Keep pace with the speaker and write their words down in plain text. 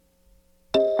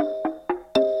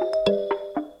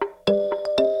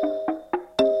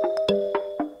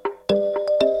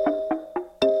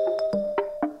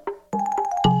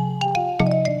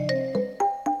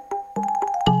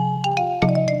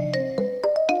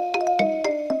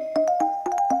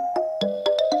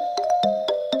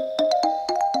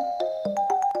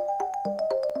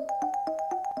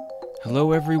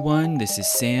Hello everyone, this is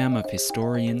Sam of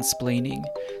Historiansplaining.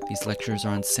 These lectures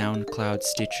are on SoundCloud,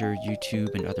 Stitcher,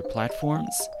 YouTube, and other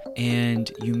platforms. And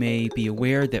you may be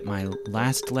aware that my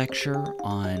last lecture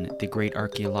on the great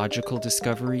archaeological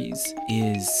discoveries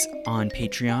is on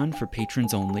Patreon for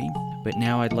patrons only. But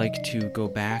now I'd like to go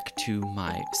back to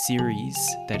my series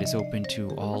that is open to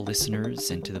all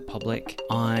listeners and to the public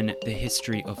on the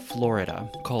history of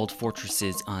Florida, called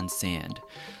Fortresses on Sand.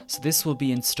 So this will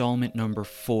be installment number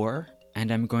 4. And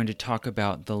I'm going to talk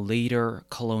about the later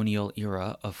colonial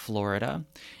era of Florida,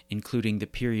 including the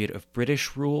period of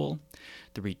British rule,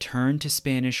 the return to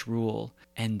Spanish rule,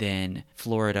 and then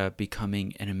Florida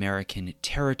becoming an American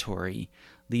territory,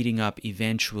 leading up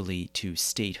eventually to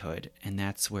statehood. And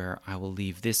that's where I will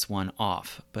leave this one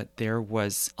off. But there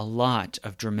was a lot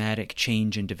of dramatic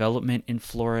change and development in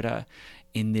Florida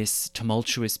in this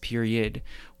tumultuous period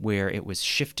where it was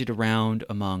shifted around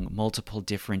among multiple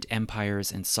different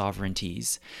empires and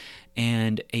sovereignties.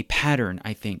 And a pattern,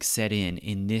 I think, set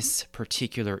in this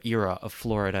particular era of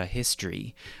Florida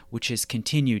history, which has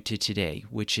continued to today,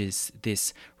 which is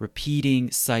this repeating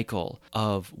cycle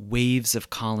of waves of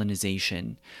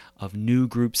colonization, of new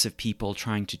groups of people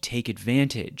trying to take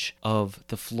advantage of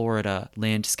the Florida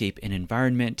landscape and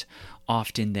environment,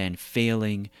 often then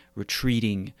failing,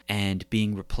 retreating, and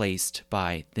being replaced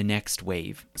by the next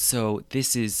wave. So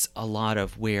this is a lot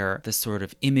of where the sort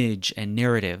of image and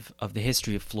narrative of the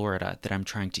history of Florida that I'm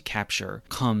trying to capture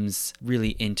comes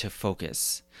really into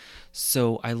focus.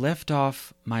 So I left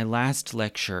off my last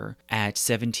lecture at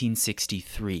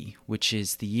 1763, which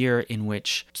is the year in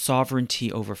which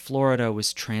sovereignty over Florida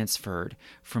was transferred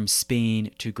from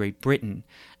Spain to Great Britain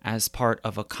as part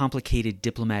of a complicated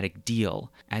diplomatic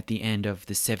deal at the end of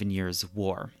the 7 Years'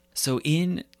 War. So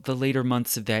in the later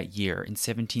months of that year, in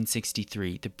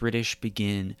 1763, the British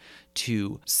begin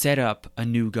to set up a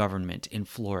new government in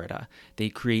Florida. They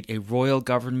create a royal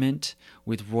government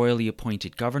with royally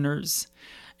appointed governors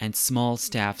and small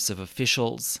staffs of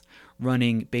officials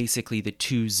running basically the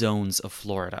two zones of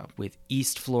Florida, with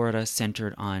East Florida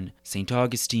centered on St.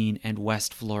 Augustine and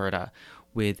West Florida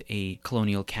with a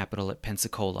colonial capital at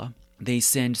Pensacola. They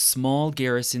send small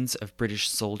garrisons of British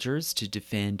soldiers to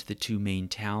defend the two main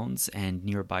towns and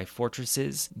nearby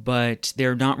fortresses, but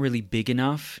they're not really big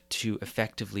enough to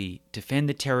effectively defend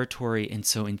the territory, and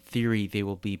so in theory they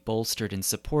will be bolstered and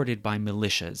supported by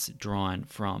militias drawn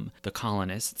from the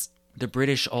colonists. The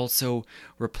British also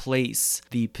replace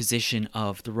the position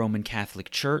of the Roman Catholic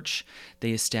Church.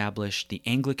 They establish the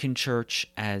Anglican Church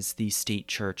as the state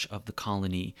church of the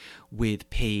colony with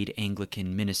paid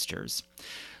Anglican ministers.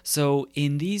 So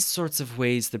in these sorts of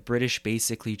ways, the British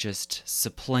basically just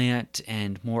supplant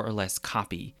and more or less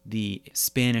copy the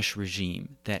Spanish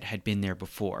regime that had been there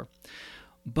before.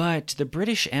 But the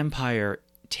British Empire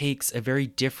takes a very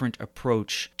different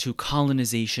approach to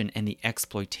colonization and the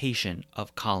exploitation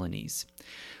of colonies.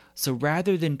 So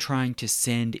rather than trying to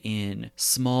send in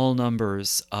small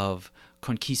numbers of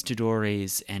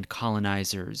conquistadores and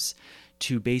colonizers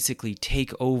to basically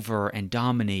take over and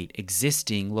dominate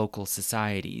existing local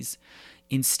societies,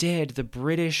 instead, the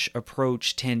British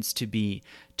approach tends to be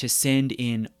to send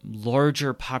in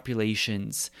larger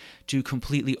populations to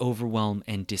completely overwhelm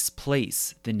and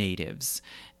displace the natives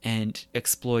and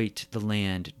exploit the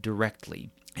land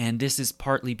directly. And this is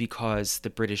partly because the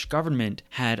British government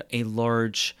had a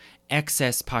large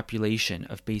excess population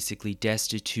of basically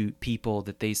destitute people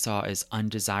that they saw as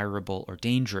undesirable or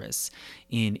dangerous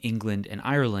in England and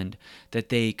Ireland that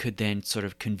they could then sort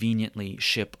of conveniently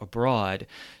ship abroad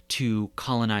to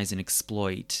colonize and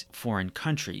exploit foreign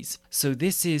countries. So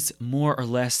this is more or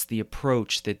less the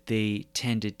approach that they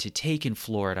tended to take in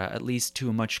Florida, at least to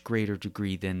a much greater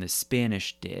degree than the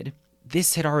Spanish did.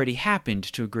 This had already happened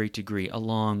to a great degree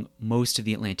along most of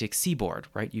the Atlantic seaboard,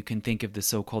 right? You can think of the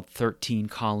so-called 13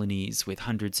 colonies with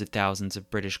hundreds of thousands of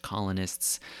British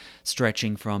colonists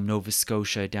stretching from Nova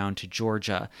Scotia down to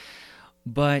Georgia.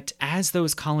 But as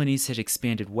those colonies had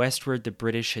expanded westward, the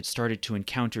British had started to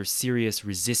encounter serious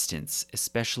resistance,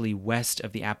 especially west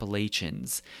of the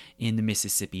Appalachians in the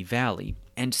Mississippi Valley.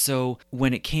 And so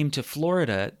when it came to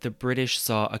Florida, the British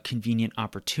saw a convenient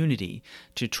opportunity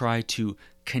to try to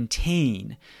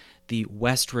contain the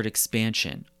westward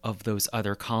expansion of those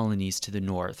other colonies to the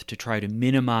north, to try to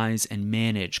minimize and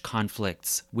manage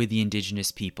conflicts with the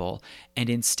indigenous people,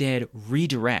 and instead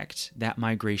redirect that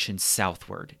migration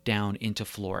southward down into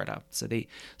Florida. So they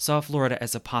saw Florida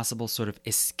as a possible sort of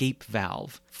escape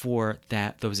valve for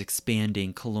those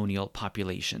expanding colonial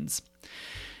populations.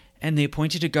 And they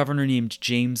appointed a governor named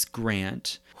James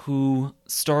Grant, who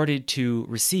started to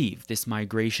receive this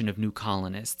migration of new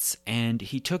colonists. And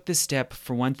he took the step,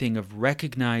 for one thing, of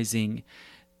recognizing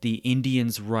the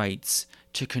Indians' rights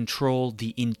to control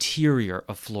the interior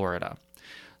of Florida.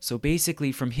 So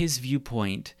basically, from his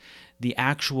viewpoint, the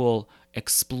actual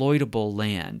exploitable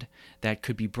land that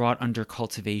could be brought under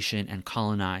cultivation and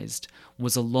colonized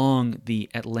was along the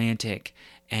Atlantic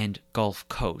and Gulf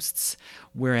coasts,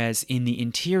 whereas in the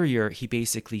interior, he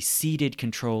basically ceded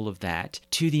control of that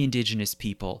to the indigenous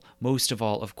people, most of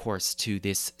all, of course, to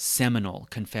this Seminole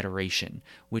Confederation,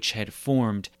 which had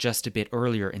formed just a bit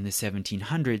earlier in the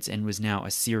 1700s and was now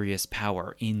a serious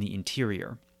power in the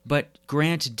interior. But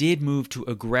Grant did move to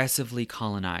aggressively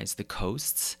colonize the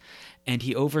coasts, and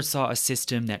he oversaw a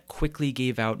system that quickly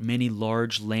gave out many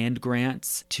large land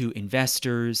grants to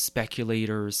investors,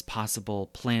 speculators, possible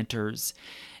planters,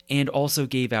 and also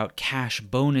gave out cash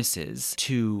bonuses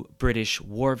to British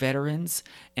war veterans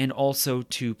and also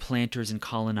to planters and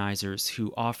colonizers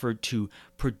who offered to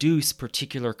produce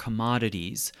particular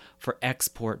commodities for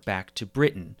export back to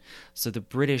Britain. So the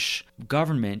British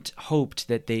government hoped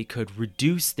that they could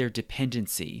reduce their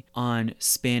dependency on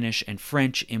Spanish and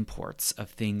French imports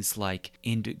of things like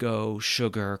indigo,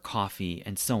 sugar, coffee,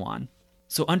 and so on.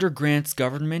 So under Grant's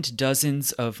government,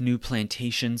 dozens of new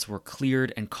plantations were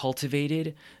cleared and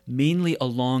cultivated, mainly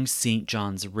along St.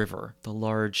 John's River, the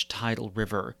large tidal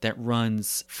river that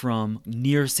runs from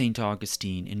near St.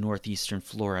 Augustine in northeastern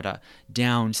Florida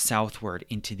down southward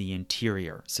into the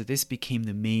interior. So this became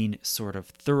the main sort of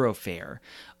thoroughfare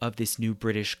of this new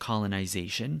British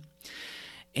colonization.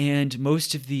 And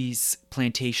most of these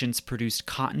plantations produced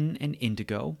cotton and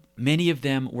indigo. Many of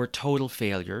them were total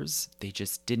failures. They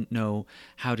just didn't know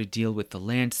how to deal with the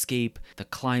landscape, the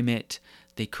climate.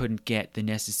 They couldn't get the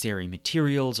necessary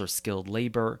materials or skilled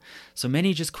labor. So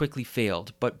many just quickly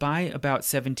failed. But by about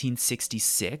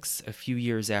 1766, a few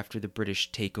years after the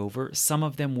British takeover, some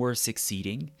of them were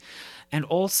succeeding. And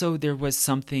also there was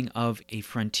something of a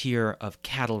frontier of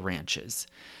cattle ranches,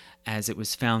 as it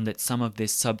was found that some of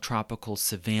this subtropical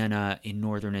savanna in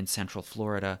northern and central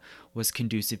Florida was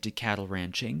conducive to cattle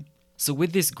ranching. So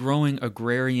with this growing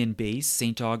agrarian base,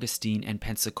 St. Augustine and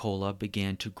Pensacola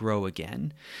began to grow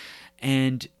again.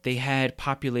 And they had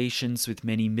populations with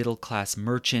many middle-class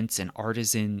merchants and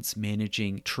artisans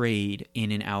managing trade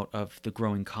in and out of the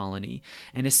growing colony.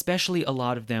 And especially a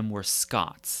lot of them were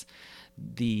Scots.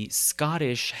 The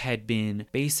Scottish had been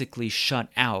basically shut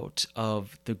out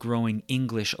of the growing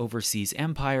English overseas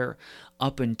empire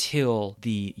up until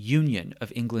the Union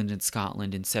of England and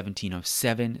Scotland in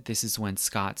 1707. This is when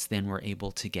Scots then were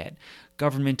able to get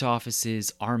government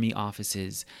offices, army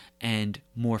offices, and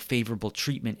more favorable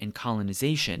treatment in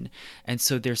colonization. And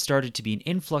so there started to be an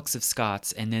influx of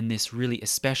Scots, and then this really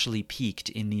especially peaked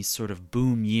in these sort of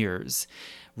boom years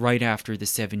right after the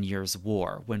 7 Years'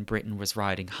 War, when Britain was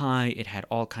riding high. It had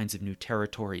all kinds of new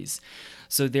territories.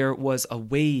 So there was a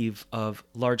wave of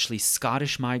largely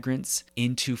Scottish migrants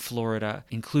into Florida,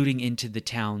 including into the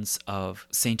towns of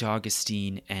St.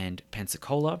 Augustine and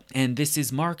Pensacola. And this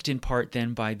is marked in part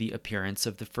then by the appearance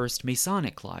of the first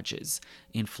Masonic lodges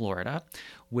in Florida,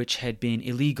 which had been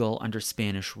illegal under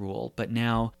Spanish rule, but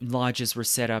now lodges were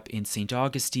set up in St.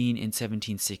 Augustine in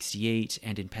 1768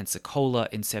 and in Pensacola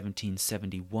in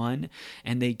 1771,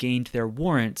 and they gained their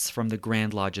warrants from the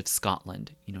Grand Lodge of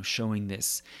Scotland, showing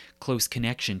this close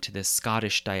connection to the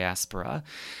Scottish diaspora.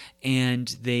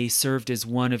 And they served as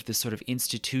one of the sort of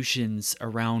institutions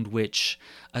around which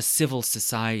a civil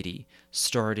society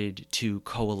started to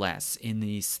coalesce in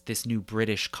this new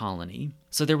British colony.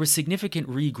 So there was significant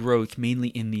regrowth mainly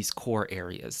in these core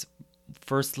areas.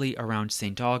 Firstly, around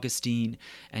St. Augustine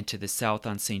and to the south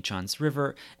on St. John's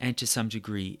River, and to some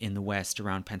degree in the west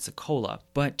around Pensacola.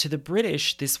 But to the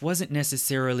British, this wasn't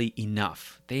necessarily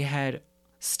enough. They had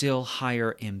still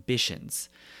higher ambitions.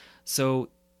 So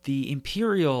the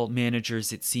imperial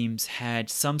managers, it seems,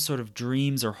 had some sort of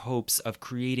dreams or hopes of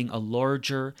creating a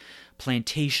larger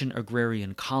plantation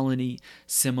agrarian colony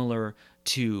similar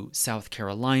to South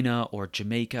Carolina or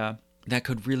Jamaica that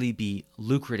could really be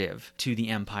lucrative to the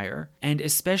empire. And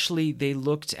especially they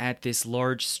looked at this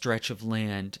large stretch of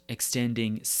land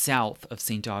extending south of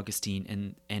St.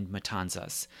 Augustine and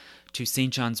Matanzas to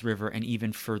St. John's River and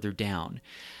even further down.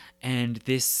 And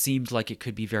this seemed like it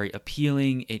could be very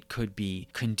appealing. It could be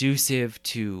conducive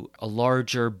to a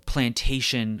larger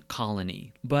plantation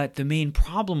colony. But the main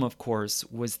problem, of course,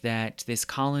 was that this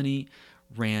colony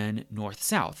ran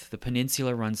north-south. The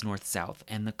peninsula runs north-south,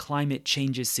 and the climate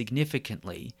changes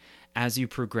significantly as you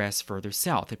progress further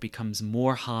south. It becomes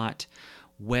more hot,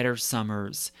 wetter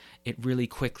summers, it really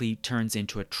quickly turns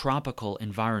into a tropical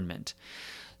environment.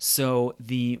 So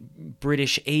the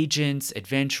British agents,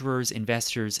 adventurers,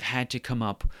 investors had to come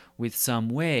up with some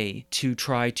way to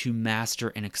try to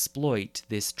master and exploit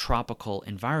this tropical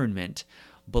environment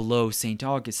below St.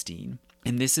 Augustine.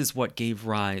 And this is what gave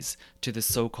rise to the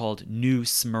so-called New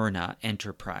Smyrna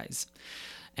enterprise.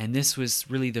 And this was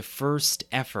really the first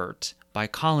effort by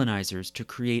colonizers to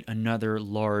create another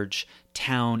large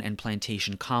town and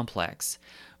plantation complex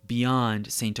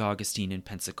beyond St. Augustine and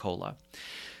Pensacola.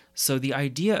 So the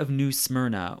idea of New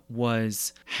Smyrna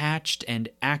was hatched and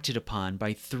acted upon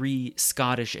by three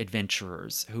Scottish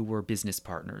adventurers who were business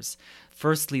partners.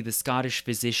 Firstly, the Scottish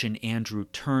physician Andrew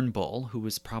Turnbull, who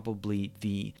was probably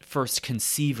the first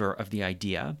conceiver of the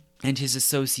idea, and his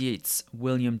associates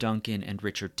William Duncan and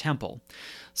Richard Temple.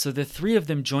 So the three of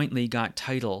them jointly got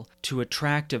title to a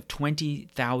tract of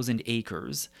 20,000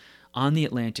 acres on the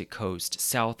Atlantic coast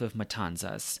south of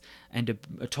Matanzas, and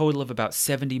a total of about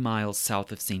 70 miles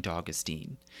south of St.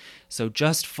 Augustine. So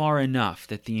just far enough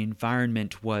that the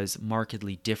environment was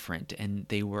markedly different and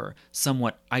they were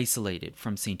somewhat isolated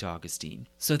from St. Augustine.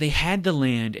 So they had the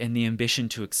land and the ambition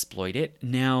to exploit it.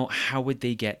 Now, how would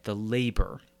they get the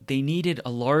labor? They needed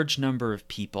a large number of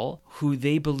people who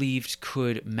they believed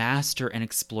could master and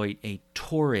exploit a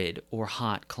torrid or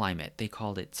hot climate. They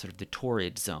called it sort of the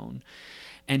torrid zone,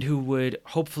 and who would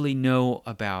hopefully know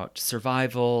about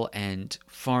survival and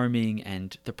farming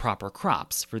and the proper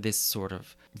crops for this sort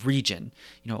of region.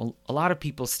 You know, a lot of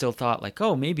people still thought like,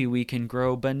 oh, maybe we can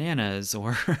grow bananas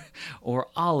or or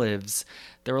olives.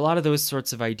 There were a lot of those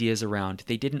sorts of ideas around.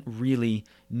 They didn't really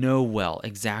know well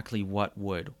exactly what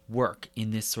would work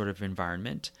in this sort of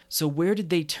environment. So where did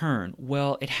they turn?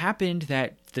 Well, it happened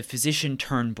that the physician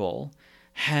Turnbull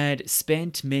had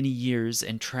spent many years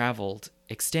and traveled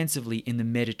extensively in the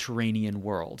Mediterranean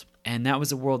world. And that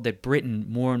was a world that Britain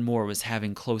more and more was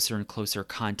having closer and closer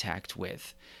contact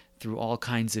with through all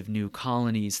kinds of new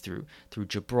colonies, through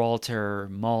Gibraltar,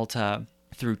 Malta,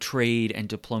 through trade and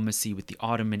diplomacy with the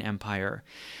Ottoman Empire.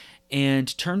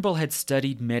 And Turnbull had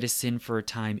studied medicine for a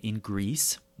time in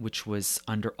Greece, which was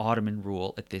under Ottoman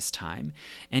rule at this time,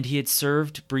 and he had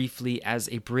served briefly as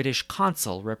a British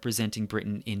consul representing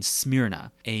Britain in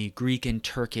Smyrna, a Greek and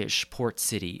Turkish port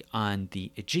city on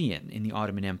the Aegean in the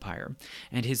Ottoman Empire.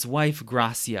 And his wife,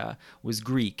 Gracia, was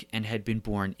Greek and had been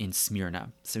born in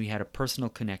Smyrna, so he had a personal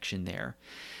connection there.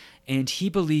 And he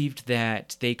believed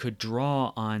that they could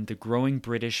draw on the growing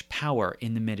British power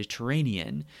in the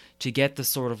Mediterranean to get the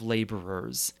sort of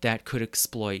laborers that could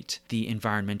exploit the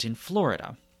environment in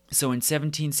Florida. So in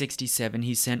 1767,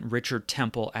 he sent Richard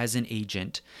Temple as an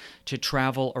agent to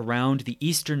travel around the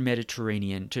eastern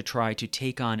Mediterranean to try to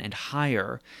take on and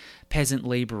hire peasant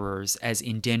laborers as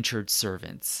indentured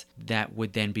servants that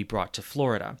would then be brought to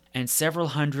Florida. And several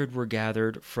hundred were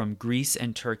gathered from Greece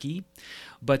and Turkey,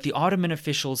 but the Ottoman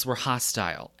officials were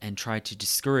hostile and tried to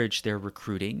discourage their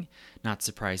recruiting, not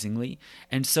surprisingly.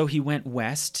 And so he went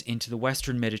west into the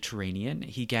western Mediterranean.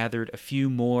 He gathered a few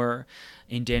more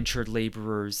indentured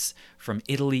laborers from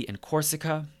Italy and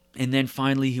Corsica. And then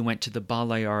finally he went to the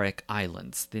Balearic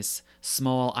Islands, this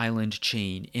small island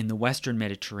chain in the western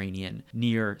Mediterranean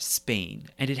near Spain.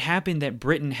 And it happened that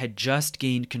Britain had just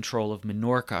gained control of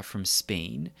Minorca from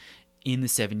Spain in the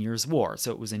 7 Years' War.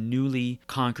 So it was a newly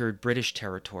conquered British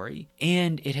territory,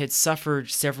 and it had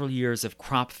suffered several years of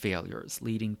crop failures,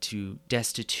 leading to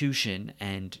destitution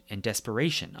and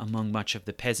desperation among much of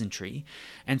the peasantry.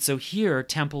 And so here,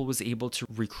 Temple was able to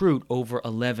recruit over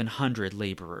 1,100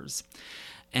 laborers.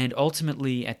 And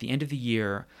ultimately, at the end of the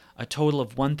year, a total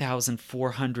of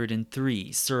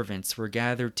 1,403 servants were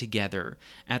gathered together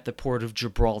at the port of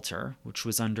Gibraltar, which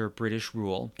was under British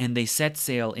rule, and they set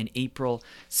sail in April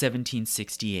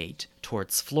 1768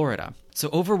 towards Florida. So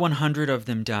over 100 of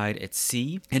them died at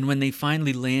sea, and when they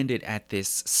finally landed at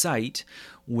this site,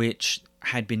 which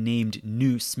had been named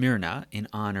New Smyrna in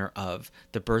honor of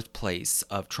the birthplace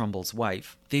of Trumbull's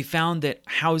wife, they found that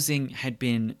housing had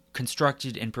been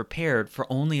constructed and prepared for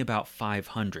only about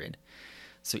 500.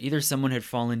 So either someone had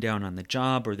fallen down on the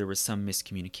job or there was some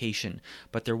miscommunication,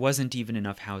 but there wasn't even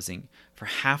enough housing for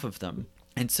half of them.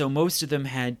 And so most of them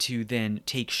had to then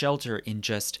take shelter in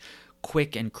just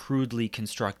quick and crudely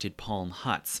constructed palm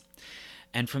huts.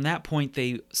 And from that point,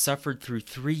 they suffered through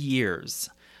 3 years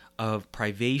of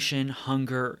privation,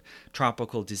 hunger,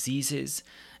 tropical diseases,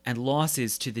 and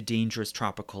losses to the dangerous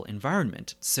tropical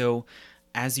environment. So,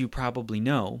 as you probably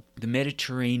know, the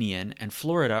Mediterranean and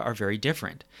Florida are very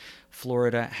different.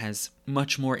 Florida has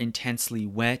much more intensely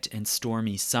wet and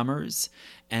stormy summers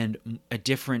and a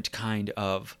different kind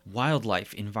of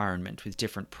wildlife environment with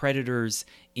different predators,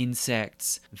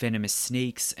 insects, venomous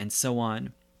snakes, and so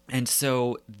on. And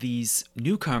so these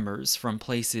newcomers from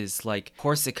places like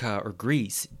Corsica or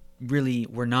Greece really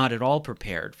were not at all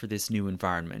prepared for this new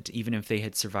environment. Even if they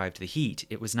had survived the heat,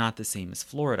 it was not the same as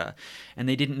Florida. And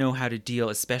they didn't know how to deal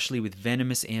especially with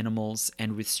venomous animals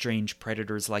and with strange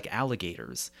predators like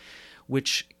alligators,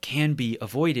 which can be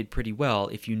avoided pretty well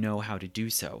if you know how to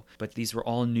do so. But these were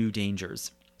all new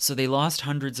dangers. So they lost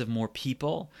hundreds of more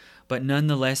people, but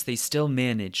nonetheless they still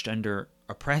managed, under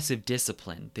oppressive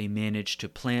discipline, they managed to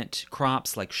plant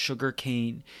crops like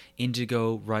sugarcane,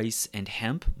 indigo, rice, and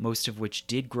hemp, most of which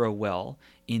did grow well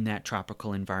in that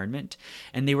tropical environment.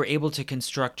 And they were able to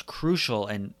construct crucial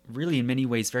and really in many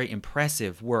ways very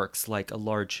impressive works like a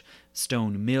large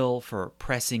stone mill for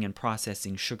pressing and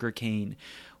processing sugarcane,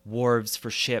 wharves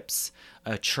for ships,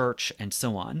 a church, and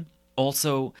so on.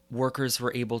 Also, workers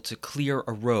were able to clear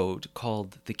a road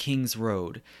called the King's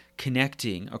Road,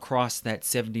 connecting across that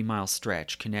 70-mile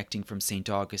stretch, connecting from St.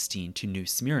 Augustine to New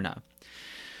Smyrna.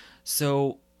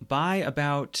 So by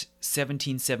about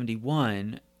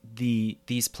 1771,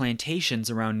 these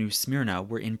plantations around New Smyrna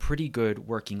were in pretty good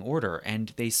working order,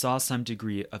 and they saw some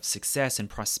degree of success and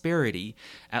prosperity,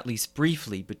 at least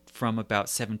briefly, but from about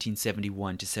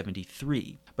 1771 to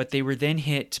 73. But they were then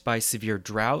hit by severe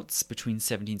droughts between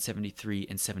 1773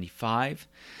 and 75.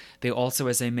 They also,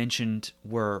 as I mentioned,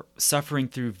 were suffering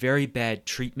through very bad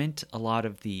treatment. A lot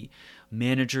of the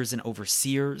managers and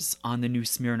overseers on the New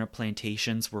Smyrna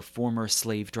plantations were former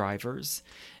slave drivers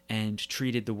and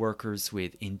treated the workers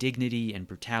with indignity and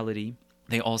brutality.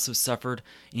 They also suffered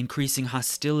increasing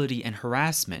hostility and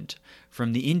harassment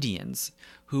from the Indians,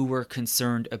 who were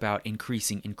concerned about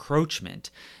increasing encroachment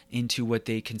into what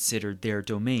they considered their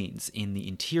domains in the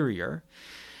interior.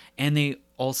 And they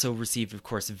also received, of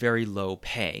course, very low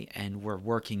pay and were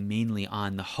working mainly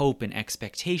on the hope and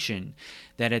expectation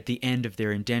that at the end of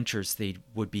their indentures they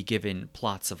would be given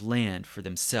plots of land for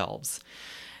themselves.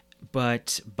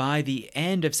 But by the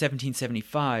end of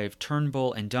 1775,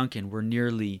 Turnbull and Duncan were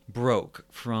nearly broke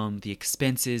from the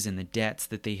expenses and the debts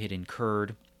that they had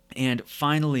incurred. And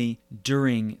finally,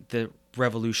 during the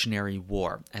Revolutionary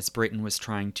War, as Britain was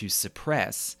trying to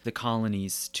suppress the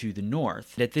colonies to the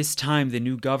north. At this time, the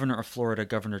new governor of Florida,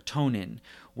 Governor Tonin,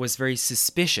 was very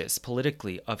suspicious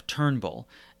politically of Turnbull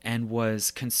and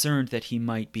was concerned that he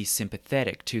might be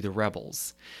sympathetic to the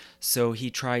rebels. So he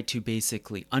tried to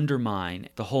basically undermine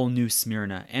the whole New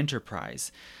Smyrna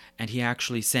enterprise. And he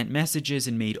actually sent messages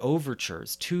and made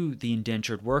overtures to the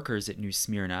indentured workers at New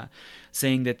Smyrna,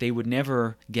 saying that they would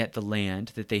never get the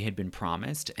land that they had been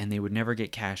promised, and they would never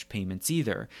get cash payments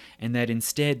either, and that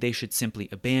instead they should simply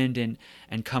abandon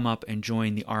and come up and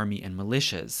join the army and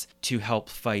militias to help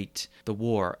fight the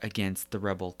war against the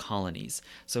rebel colonies.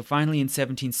 So finally in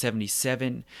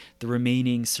 1777, the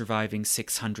remaining surviving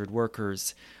 600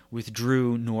 workers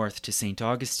withdrew north to St.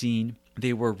 Augustine.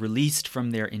 They were released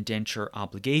from their indenture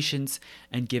obligations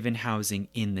and given housing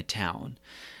in the town.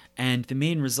 And the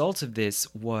main result of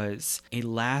this was a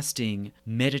lasting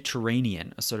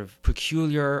Mediterranean, a sort of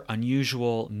peculiar,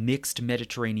 unusual, mixed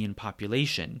Mediterranean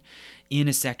population in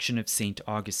a section of St.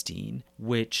 Augustine,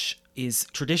 which is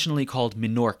traditionally called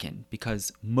Minorcan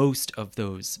because most of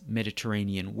those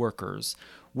Mediterranean workers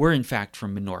were in fact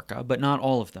from Minorca, but not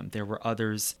all of them. There were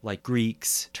others like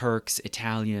Greeks, Turks,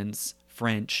 Italians,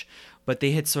 French, but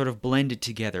they had sort of blended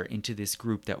together into this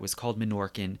group that was called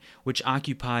Minorcan, which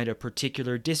occupied a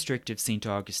particular district of St.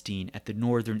 Augustine at the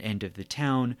northern end of the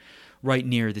town, right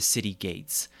near the city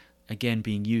gates, again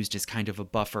being used as kind of a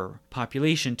buffer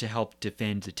population to help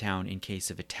defend the town in case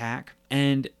of attack.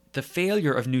 And the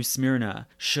failure of New Smyrna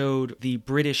showed the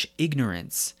British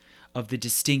ignorance of the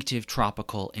distinctive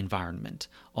tropical environment.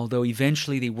 Although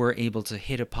eventually they were able to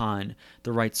hit upon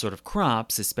the right sort of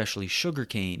crops, especially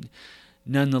sugarcane,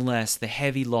 nonetheless, the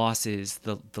heavy losses,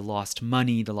 the lost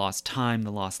money, the lost time,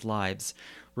 the lost lives,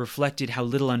 reflected how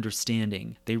little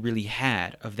understanding they really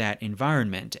had of that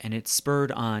environment, and it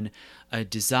spurred on a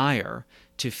desire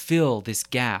to fill this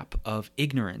gap of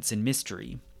ignorance and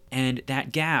mystery. And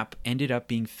that gap ended up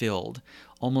being filled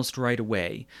almost right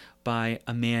away by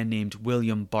a man named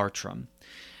William Bartram.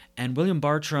 And William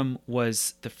Bartram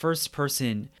was the first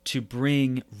person to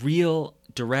bring real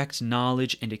direct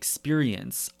knowledge and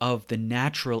experience of the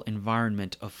natural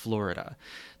environment of Florida,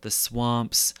 the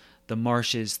swamps, the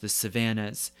marshes, the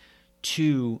savannas,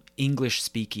 to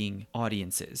English-speaking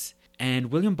audiences.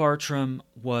 And William Bartram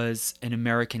was an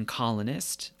American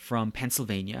colonist from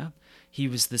Pennsylvania. He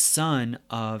was the son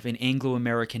of an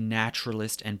Anglo-American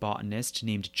naturalist and botanist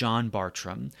named John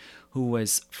Bartram, who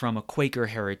was from a Quaker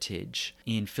heritage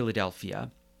in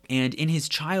Philadelphia. And in his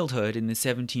childhood, in the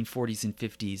 1740s and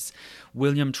 50s,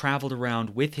 William traveled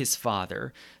around with his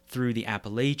father through the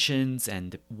Appalachians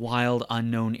and the wild,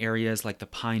 unknown areas like the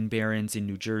Pine Barrens in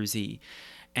New Jersey.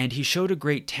 And he showed a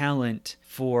great talent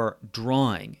for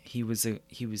drawing. He was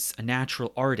a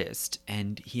natural artist,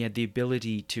 and he had the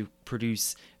ability to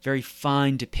produce very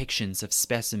fine depictions of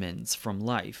specimens from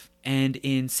life. And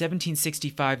in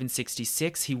 1765 and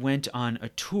 66, he went on a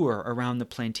tour around the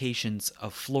plantations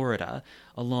of Florida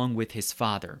along with his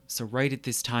father. So right at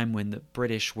this time when the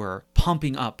British were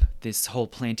pumping up this whole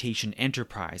plantation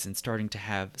enterprise and starting to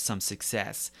have some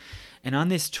success. And on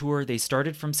this tour, they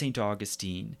started from St.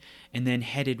 Augustine and then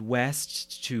headed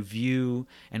west to view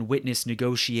and witness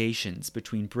negotiations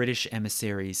between British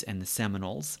emissaries and the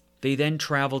Seminoles. They then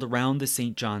traveled around the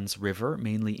St. Johns River,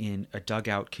 mainly in a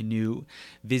dugout canoe,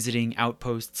 visiting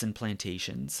outposts and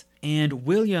plantations. And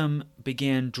William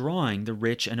began drawing the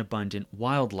rich and abundant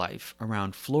wildlife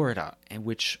around Florida,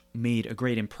 which made a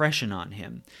great impression on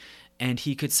him. And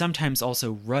he could sometimes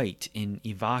also write in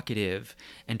evocative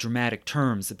and dramatic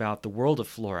terms about the world of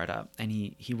Florida. And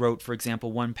he wrote, for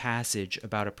example, one passage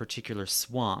about a particular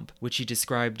swamp, which he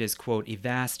described as, quote, a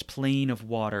vast plain of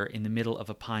water in the middle of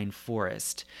a pine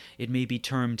forest. It may be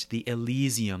termed the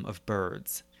Elysium of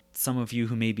birds. Some of you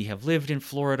who maybe have lived in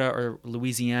Florida or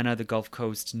Louisiana, the Gulf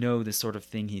Coast, know the sort of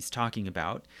thing he's talking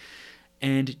about.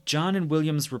 And John and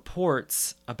William's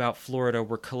reports about Florida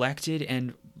were collected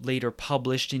and later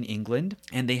published in England,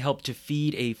 and they helped to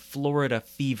feed a Florida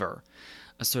fever,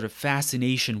 a sort of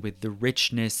fascination with the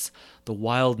richness, the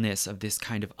wildness of this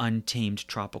kind of untamed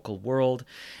tropical world,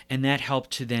 and that helped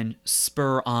to then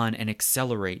spur on and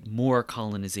accelerate more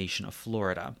colonization of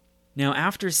Florida. Now,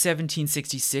 after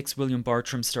 1766, William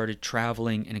Bartram started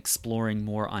traveling and exploring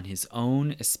more on his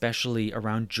own, especially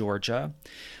around Georgia,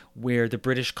 where the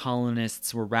British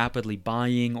colonists were rapidly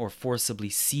buying or forcibly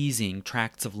seizing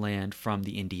tracts of land from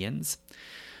the Indians.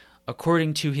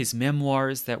 According to his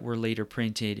memoirs that were later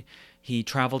printed, he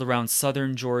traveled around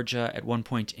southern Georgia, at one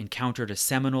point encountered a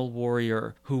Seminole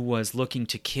warrior who was looking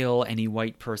to kill any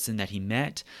white person that he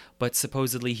met, but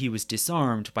supposedly he was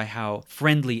disarmed by how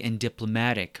friendly and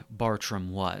diplomatic Bartram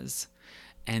was.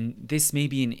 And this may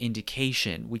be an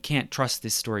indication, we can't trust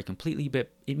this story completely, but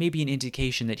it may be an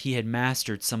indication that he had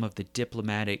mastered some of the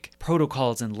diplomatic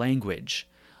protocols and language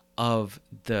of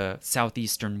the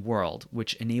southeastern world,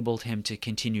 which enabled him to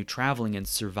continue traveling and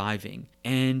surviving.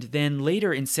 And then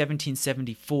later in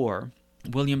 1774,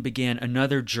 William began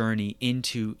another journey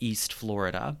into East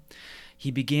Florida.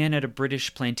 He began at a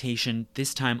British plantation,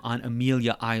 this time on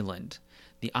Amelia Island,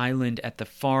 the island at the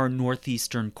far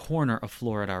northeastern corner of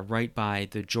Florida, right by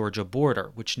the Georgia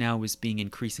border, which now is being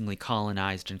increasingly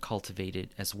colonized and cultivated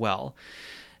as well.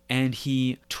 And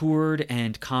he toured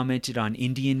and commented on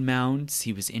Indian mounds.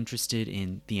 He was interested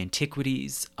in the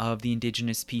antiquities of the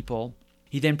indigenous people.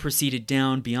 He then proceeded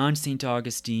down beyond St.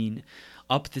 Augustine,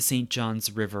 up the St.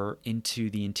 Johns River into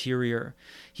the interior.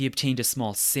 He obtained a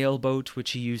small sailboat,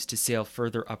 which he used to sail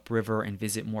further upriver and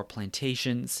visit more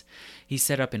plantations. He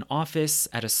set up an office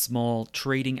at a small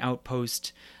trading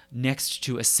outpost next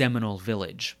to a Seminole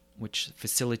village, which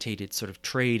facilitated sort of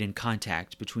trade and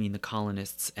contact between the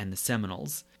colonists and the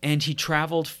Seminoles. And he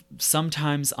traveled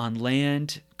sometimes on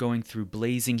land, going through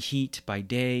blazing heat by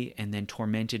day and then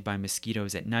tormented by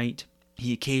mosquitoes at night.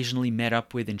 He occasionally met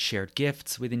up with and shared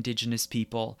gifts with indigenous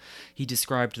people. He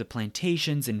described the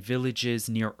plantations and villages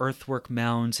near earthwork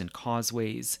mounds and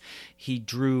causeways. He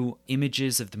drew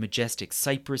images of the majestic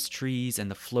cypress trees and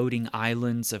the floating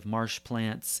islands of marsh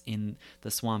plants in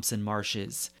the swamps and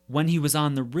marshes. When he was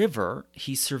on the river,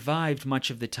 he survived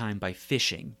much of the time by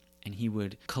fishing, and he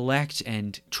would collect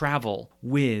and travel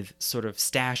with sort of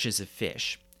stashes of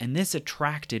fish. And this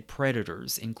attracted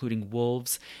predators, including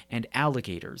wolves and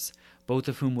alligators, both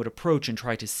of whom would approach and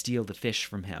try to steal the fish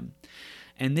from him.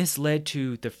 And this led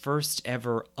to the first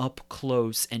ever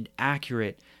up-close and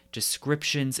accurate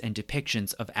descriptions and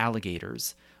depictions of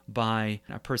alligators by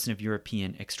a person of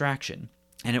European extraction.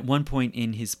 And at one point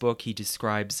in his book, he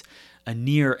describes a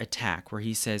near attack where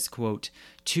he says, quote,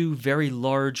 2 very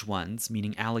large ones,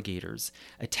 meaning alligators,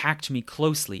 attacked me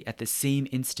closely at the same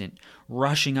instant,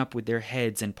 rushing up with their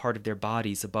heads and part of their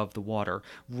bodies above the water,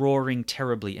 roaring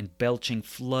terribly and belching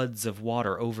floods of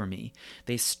water over me.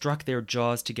 They struck their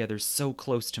jaws together so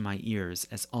close to my ears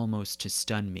as almost to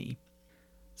stun me.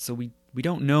 So we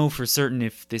don't know for certain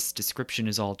if this description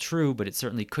is all true, but it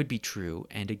certainly could be true.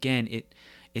 And again, it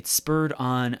It spurred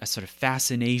on a sort of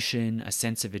fascination, a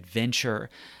sense of adventure,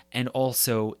 and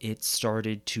also it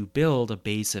started to build a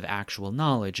base of actual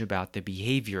knowledge about the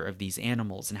behavior of these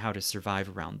animals and how to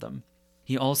survive around them.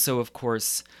 He also, of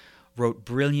course, wrote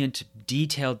brilliant,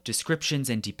 detailed descriptions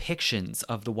and depictions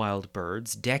of the wild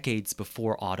birds decades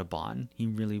before Audubon. He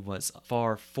really was a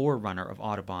far forerunner of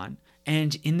Audubon.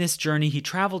 And in this journey, he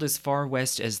traveled as far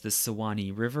west as the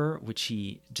Suwannee River, which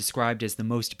he described as the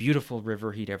most beautiful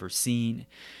river he'd ever seen.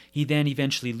 He then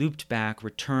eventually looped back,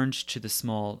 returned to the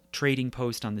small trading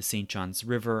post on the St. Johns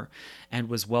River, and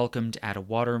was welcomed at a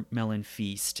watermelon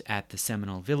feast at the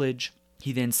Seminole Village.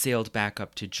 He then sailed back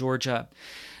up to Georgia,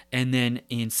 and then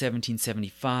in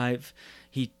 1775,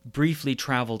 he briefly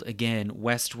traveled again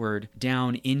westward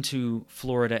down into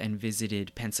Florida and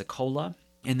visited Pensacola,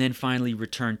 and then finally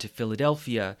returned to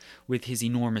Philadelphia with his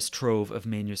enormous trove of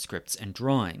manuscripts and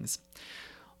drawings.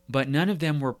 But none of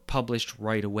them were published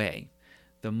right away.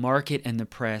 The market and the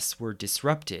press were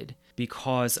disrupted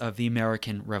because of the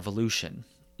American Revolution,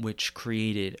 which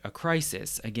created a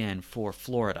crisis, again, for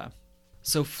Florida.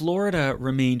 So Florida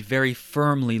remained very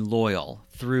firmly loyal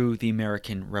through the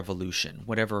American Revolution,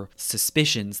 whatever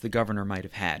suspicions the governor might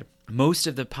have had. Most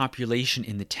of the population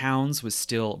in the towns was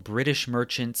still British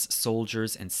merchants,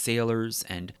 soldiers, and sailors,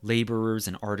 and laborers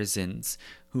and artisans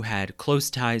who had close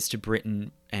ties to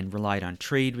Britain and relied on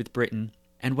trade with Britain.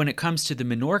 And when it comes to the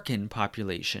Minorcan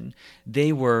population,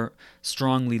 they were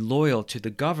strongly loyal to the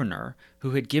governor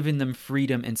who had given them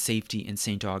freedom and safety in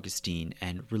St. Augustine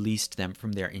and released them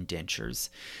from their indentures.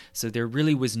 So there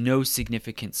really was no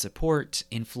significant support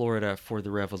in Florida for the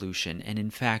revolution. And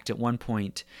in fact, at one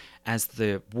point, as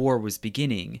the war was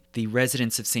beginning, the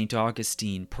residents of St.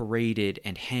 Augustine paraded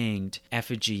and hanged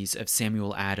effigies of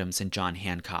Samuel Adams and John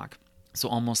Hancock. So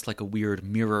almost like a weird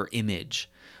mirror image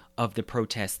of the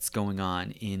protests going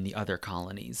on in the other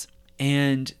colonies.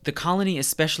 And the colony,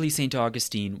 especially St.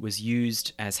 Augustine, was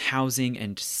used as housing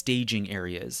and staging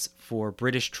areas for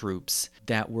British troops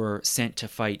that were sent to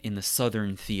fight in the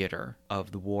southern theater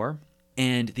of the war.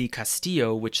 And the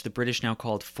Castillo, which the British now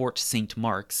called Fort St.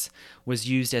 Mark's, was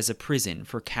used as a prison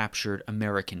for captured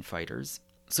American fighters.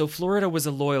 So Florida was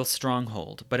a loyal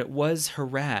stronghold, but it was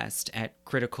harassed at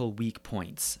critical weak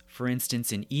points. For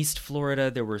instance, in East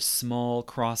Florida, there were small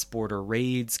cross-border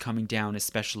raids coming down,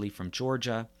 especially from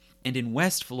Georgia. And in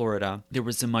West Florida, there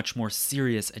was a much more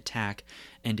serious attack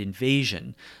and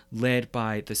invasion led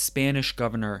by the Spanish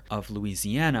governor of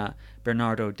Louisiana,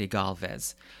 Bernardo de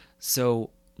Galvez. So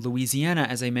Louisiana,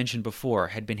 as I mentioned before,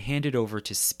 had been handed over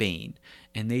to Spain,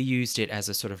 and they used it as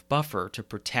a sort of buffer to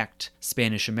protect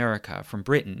Spanish America from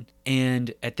Britain.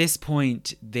 And at this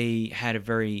point, they had a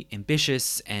very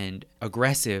ambitious and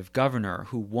aggressive governor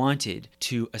who wanted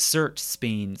to assert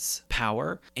Spain's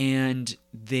power, and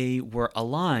they were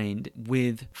aligned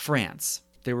with France.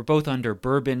 They were both under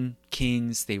Bourbon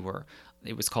kings.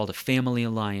 It was called a family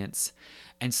alliance.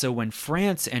 And so when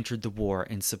France entered the war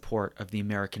in support of the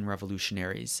American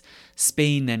revolutionaries,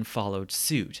 Spain then followed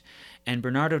suit. And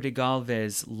Bernardo de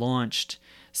Galvez launched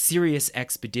serious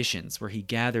expeditions where he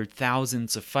gathered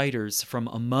thousands of fighters from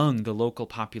among the local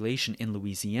population in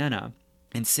Louisiana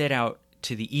and set out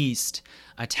to the east,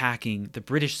 attacking the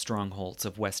British strongholds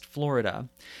of West Florida.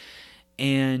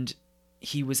 And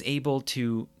he was able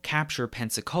to capture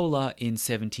Pensacola in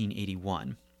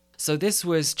 1781. So this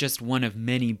was just one of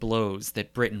many blows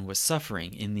that Britain was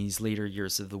suffering in these later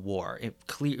years of the war. It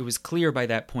was clear by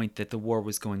that point that the war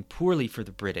was going poorly for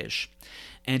the British,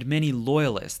 and many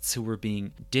loyalists who were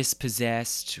being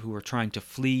dispossessed, who were trying to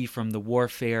flee from the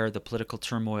warfare, the political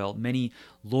turmoil, many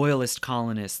loyalist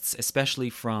colonists, especially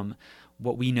from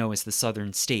what we know as the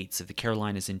southern states of the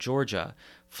Carolinas and Georgia,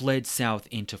 fled south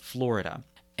into Florida.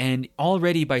 And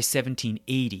already by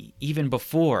 1780, even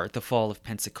before the fall of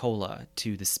Pensacola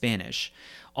to the Spanish,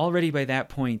 already by that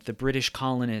point, the British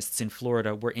colonists in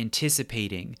Florida were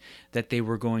anticipating that they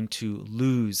were going to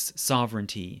lose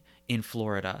sovereignty in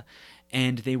Florida,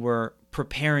 and they were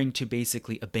preparing to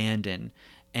basically abandon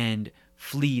and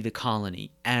flee the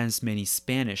colony, as many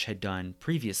Spanish had done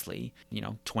previously,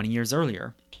 20 years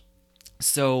earlier.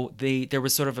 So there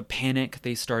was sort of a panic.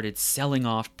 They started selling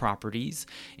off properties,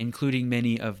 including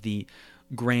many of the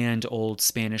grand old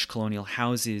Spanish colonial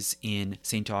houses in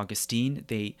St. Augustine.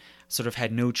 They sort of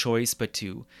had no choice but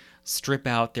to strip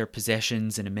out their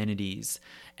possessions and amenities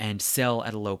and sell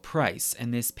at a low price.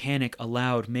 And this panic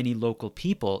allowed many local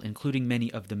people, including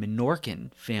many of the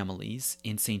Minorcan families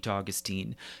in St.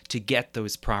 Augustine, to get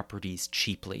those properties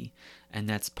cheaply. And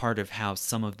that's part of how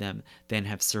some of them then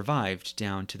have survived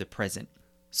down to the present.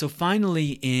 So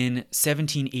finally, in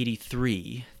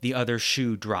 1783, the other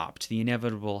shoe dropped. The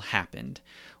inevitable happened,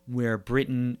 where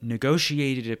Britain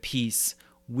negotiated a peace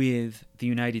with the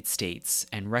United States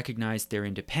and recognized their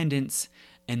independence,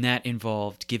 and that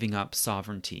involved giving up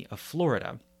sovereignty of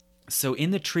Florida. So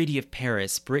in the Treaty of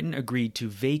Paris, Britain agreed to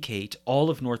vacate all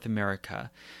of North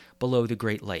America below the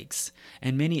Great Lakes,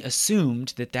 and many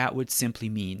assumed that that would simply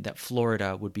mean that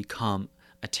Florida would become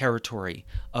a territory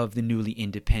of the newly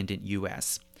independent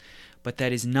U.S. But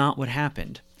that is not what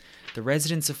happened. The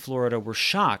residents of Florida were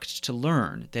shocked to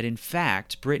learn that, in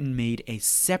fact, Britain made a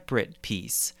separate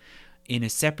peace in a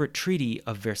separate Treaty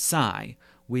of Versailles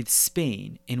with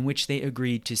Spain, in which they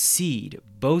agreed to cede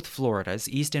both Floridas,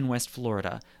 East and West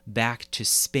Florida, back to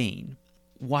Spain.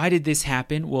 Why did this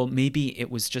happen? Well, maybe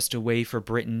it was just a way for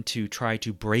Britain to try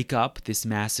to break up this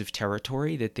massive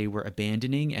territory that they were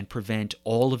abandoning and prevent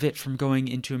all of it from going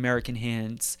into American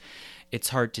hands. It's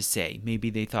hard to say.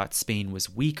 Maybe they thought Spain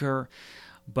was weaker.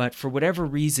 But for whatever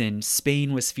reason,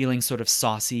 Spain was feeling sort of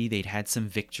saucy. They'd had some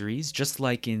victories, just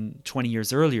like in 20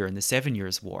 years earlier in the 7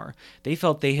 Years' War. They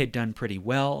felt they had done pretty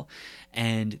well,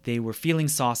 and they were feeling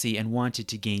saucy and wanted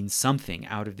to gain something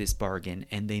out of this bargain,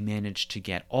 and they managed to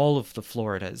get all of the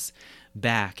Floridas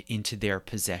back into their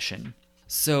possession.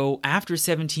 So after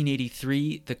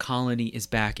 1783, the colony is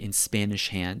back in Spanish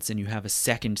hands, and you have a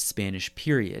second Spanish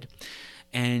period.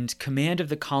 And command of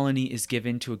the colony is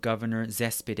given to a governor,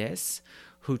 Céspedes,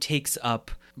 who takes up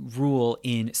rule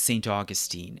in St.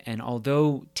 Augustine. And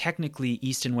although technically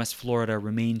East and West Florida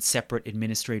remain separate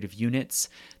administrative units,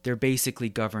 they're basically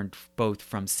governed both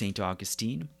from St.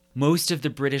 Augustine. Most of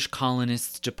the British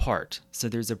colonists depart, so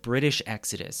there's a British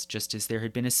exodus, just as there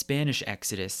had been a Spanish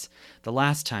exodus the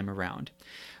last time around.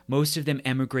 Most of them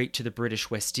emigrate to the British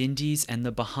West Indies and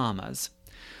the Bahamas.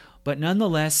 But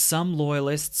nonetheless, some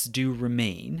loyalists do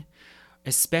remain,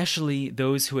 especially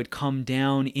those who had come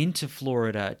down into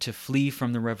Florida to flee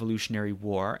from the Revolutionary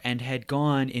War and had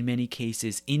gone, in many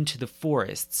cases, into the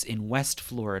forests in West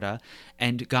Florida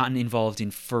and gotten involved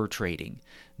in fur trading,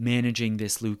 managing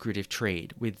this lucrative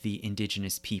trade with the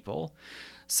indigenous people.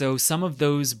 So some of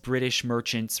those British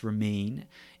merchants remain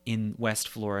in West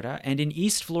Florida, and in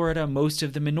East Florida, most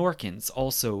of the Menorcans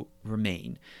also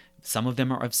remain. Some of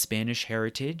them are of Spanish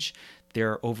heritage.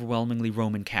 They're overwhelmingly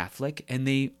Roman Catholic, and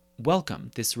they welcome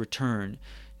this return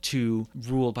to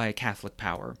rule by a Catholic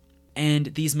power. And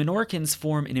these Menorcans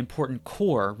form an important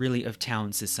core, really, of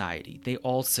town society. They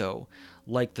also,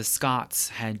 like the Scots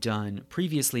had done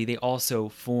previously, they also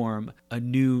form a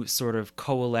new sort of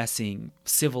coalescing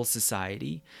civil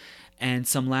society and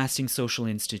some lasting social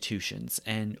institutions.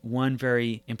 And one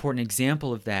very important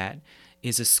example of that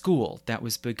is a school that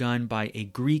was begun by a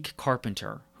Greek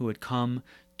carpenter who had come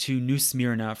to New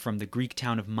Smyrna from the Greek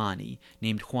town of Mani,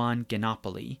 named Juan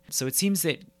Ganopoli. So it seems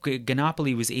that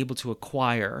Ganopoli was able to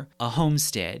acquire a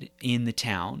homestead in the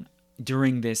town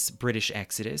during this British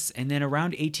exodus, and then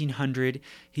around 1800,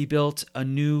 he built a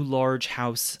new large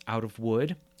house out of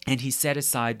wood, and he set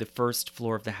aside the first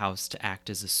floor of the house to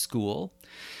act as a school.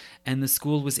 And the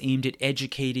school was aimed at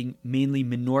educating mainly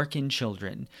Menorcan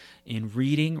children in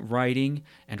reading, writing,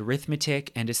 and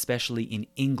arithmetic, and especially in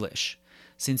English,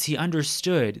 since he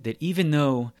understood that even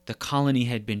though the colony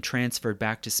had been transferred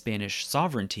back to Spanish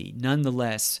sovereignty,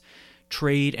 nonetheless,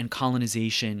 trade and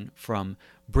colonization from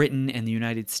Britain and the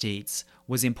United States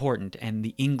was important, and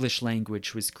the English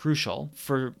language was crucial.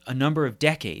 For a number of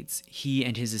decades, he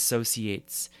and his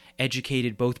associates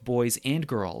educated both boys and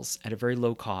girls at a very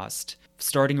low cost,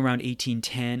 starting around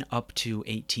 1810 up to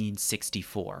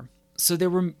 1864. So there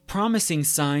were promising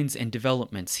signs and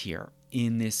developments here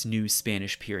in this new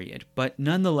Spanish period. But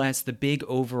nonetheless, the big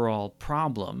overall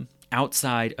problem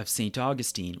outside of St.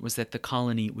 Augustine was that the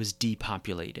colony was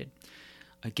depopulated.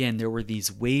 Again, there were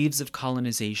these waves of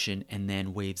colonization and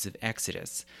then waves of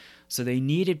exodus. So they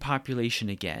needed population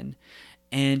again.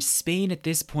 And Spain at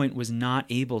this point was not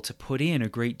able to put in a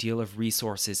great deal of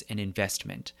resources and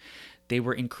investment. They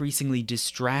were increasingly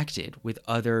distracted with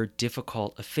other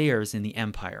difficult affairs in the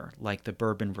empire, like the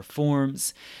Bourbon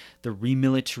reforms, the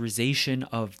remilitarization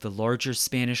of the larger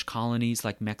Spanish colonies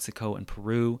like Mexico and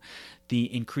Peru,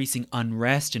 the increasing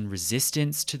unrest and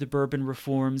resistance to the Bourbon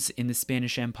reforms in the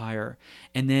Spanish Empire,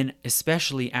 and then,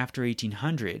 especially after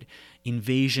 1800,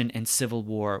 invasion and civil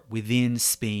war within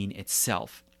Spain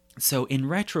itself. So in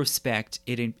retrospect,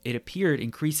 it appeared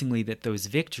increasingly that those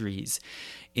victories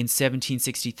in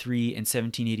 1763 and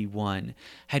 1781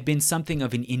 had been something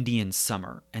of an Indian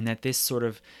summer, and that this sort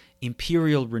of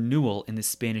imperial renewal in the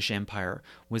Spanish Empire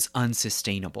was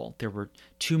unsustainable. There were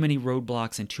too many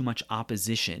roadblocks and too much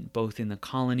opposition, both in the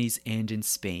colonies and in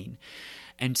Spain.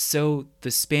 And so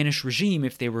the Spanish regime,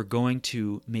 if they were going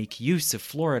to make use of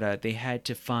Florida, they had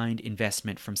to find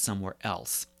investment from somewhere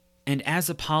else. And as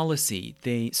a policy,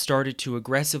 they started to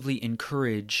aggressively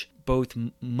encourage both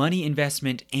money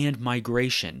investment and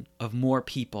migration of more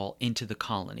people into the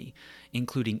colony,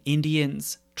 including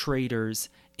Indians, traders,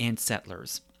 and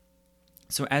settlers.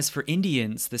 So as for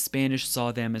Indians, the Spanish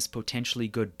saw them as potentially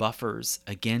good buffers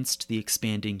against the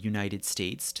expanding United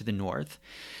States to the north.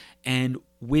 And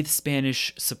with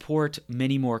Spanish support,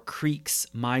 many more Creeks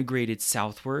migrated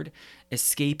southward,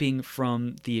 escaping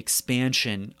from the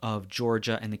expansion of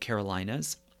Georgia and the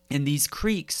Carolinas. And these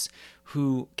Creeks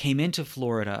who came into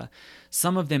Florida,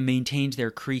 some of them maintained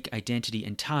their Creek identity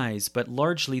and ties, but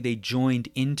largely they joined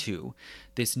into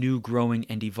this new growing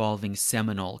and evolving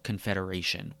Seminole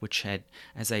Confederation, which had,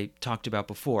 as I talked about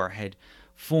before, had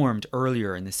formed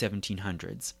earlier in the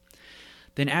 1700s.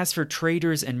 Then as for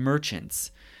traders and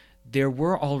merchants, there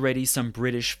were already some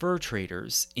British fur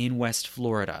traders in West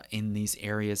Florida, in these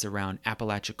areas around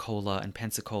Apalachicola and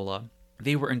Pensacola.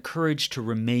 They were encouraged to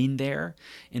remain there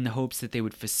in the hopes that they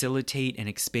would facilitate and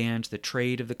expand the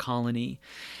trade of the colony,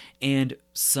 and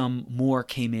some more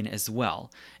came in as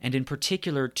well. And in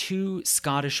particular, 2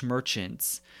 Scottish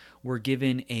merchants were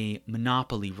given a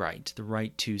monopoly right, the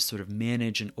right to sort of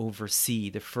manage and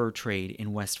oversee the fur trade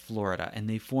in West Florida. And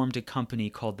they formed a company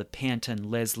called the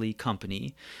Panton Leslie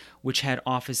Company, which had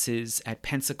offices at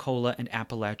Pensacola and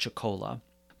Apalachicola.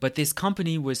 But this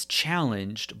company was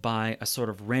challenged by a sort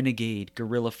of renegade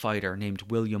guerrilla fighter named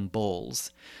William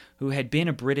Bowles, who had been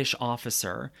a British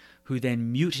officer who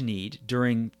then mutinied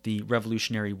during the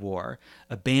Revolutionary War,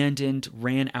 abandoned,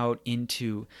 ran out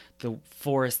into the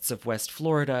forests of West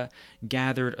Florida,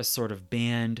 gathered a sort of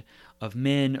band of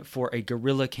men for a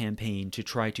guerrilla campaign to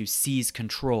try to seize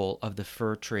control of the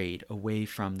fur trade away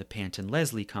from the Panton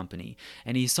Leslie Company.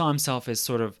 And he saw himself as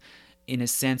sort of, in a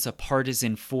sense, a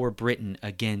partisan for Britain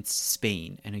against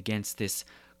Spain and against this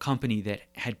company that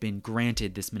had been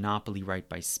granted this monopoly right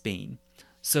by Spain.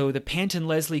 So the Panton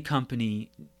Leslie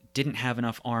Company didn't have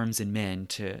enough arms and men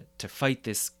to fight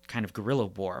this kind of guerrilla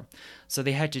war. So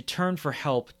they had to turn for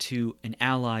help to an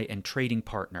ally and trading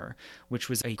partner, which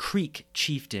was a Creek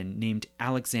chieftain named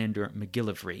Alexander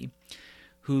McGillivray,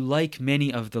 who, like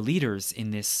many of the leaders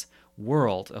in this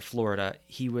world of Florida,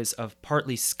 he was of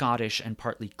partly Scottish and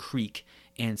partly Creek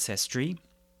ancestry,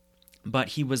 but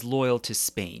he was loyal to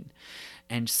Spain.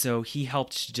 And so he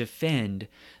helped to defend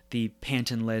the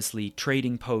Panton Leslie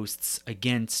trading posts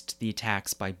against the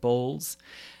attacks by Bowles,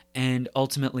 and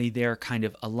ultimately their kind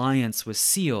of alliance was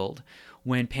sealed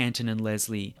when Panton and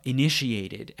Leslie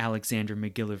initiated Alexander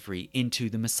McGillivray into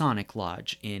the Masonic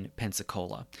Lodge in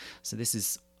Pensacola. So this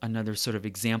is another sort of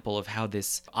example of how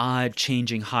this odd,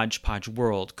 changing hodgepodge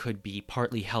world could be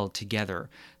partly held together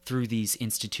through these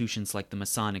institutions like the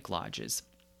Masonic Lodges.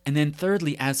 And then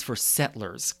thirdly, as for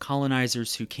settlers,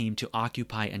 colonizers who came to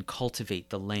occupy and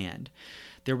cultivate the land,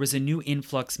 there was a new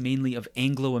influx mainly of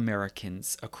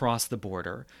Anglo-Americans across the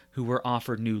border who were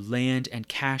offered new land and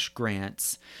cash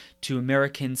grants to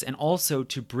Americans and also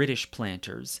to British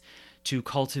planters to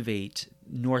cultivate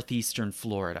northeastern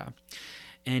Florida.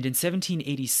 And in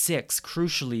 1786,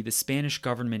 crucially, the Spanish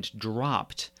government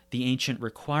dropped the ancient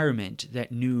requirement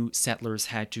that new settlers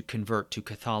had to convert to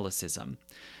Catholicism.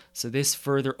 So this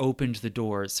further opened the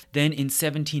doors. Then in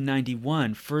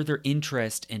 1791, further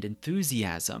interest and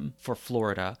enthusiasm for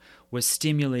Florida was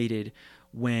stimulated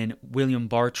when William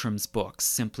Bartram's book,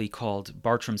 simply called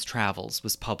Bartram's Travels,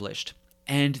 was published.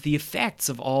 And the effects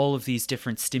of all of these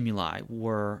different stimuli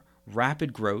were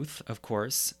rapid growth, of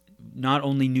course, not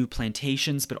only new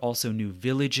plantations, but also new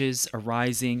villages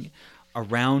arising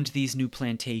around these new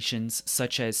plantations,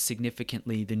 such as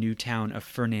significantly the new town of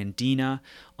Fernandina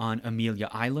on Amelia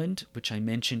Island, which I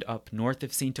mentioned up north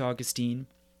of St. Augustine.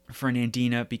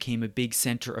 Fernandina became a big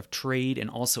center of trade and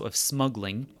also of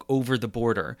smuggling over the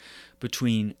border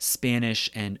between Spanish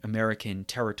and American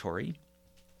territory.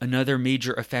 Another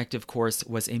major effect, of course,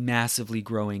 was a massively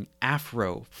growing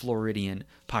Afro-Floridian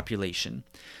population.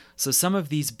 So some of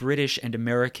these British and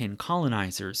American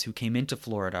colonizers who came into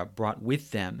Florida brought with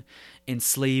them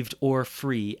enslaved or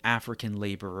free African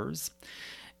laborers.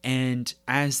 And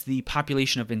as the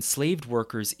population of enslaved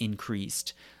workers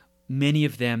increased, many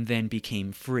of them then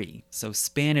became free. So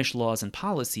Spanish laws and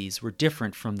policies were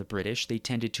different from the British. They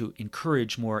tended to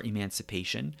encourage more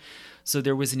emancipation. So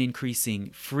there was an increasing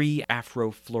free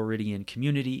Afro-Floridian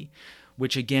community,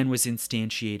 which again was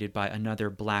instantiated by another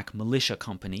black militia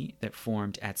company that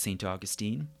formed at St.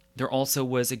 Augustine. There also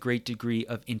was a great degree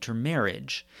of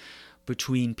intermarriage,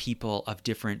 between people of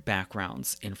different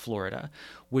backgrounds in Florida,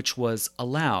 which was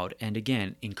allowed and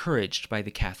again encouraged by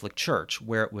the Catholic Church,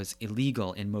 where it was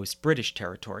illegal in most British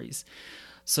territories.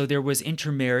 So there was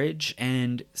intermarriage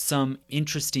and some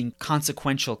interesting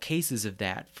consequential cases of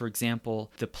that. For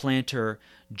example, the planter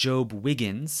Job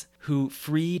Wiggins, who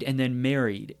freed and then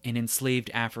married an enslaved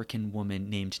African woman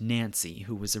named Nancy,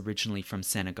 who was originally from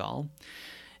Senegal.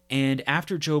 And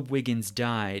after Job Wiggins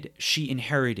died, she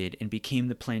inherited and became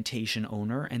the plantation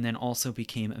owner, and then also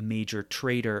became a major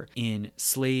trader in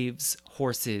slaves,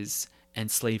 horses,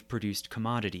 and slave-produced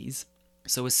commodities.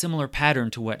 So a similar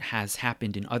pattern to what has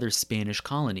happened in other Spanish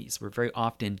colonies, where very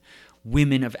often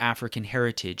women of African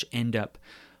heritage end up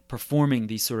performing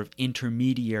these sort of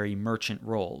intermediary merchant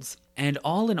roles. And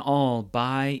all in all,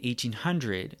 by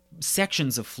 1800,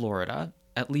 sections of Florida,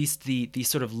 at least the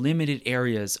sort of limited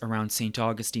areas around St.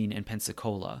 Augustine and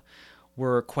Pensacola,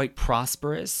 were quite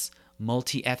prosperous,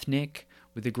 multi-ethnic,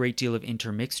 with a great deal of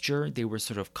intermixture. They were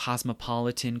sort of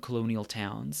cosmopolitan colonial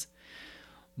towns.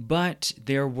 But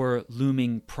there were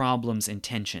looming problems and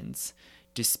tensions,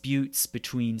 disputes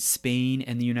between Spain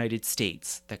and the United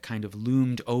States that kind of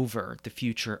loomed over the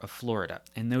future of Florida.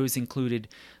 And those included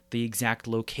the exact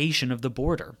location of the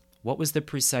border. What was the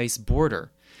precise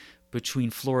border between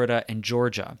Florida and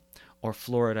Georgia, or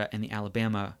Florida and the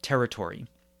Alabama territory?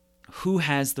 Who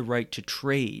has the right to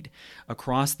trade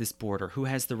across this border? Who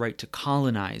has the right to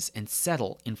colonize and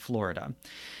settle in Florida?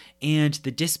 And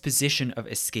the disposition of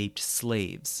escaped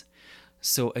slaves.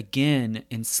 So again,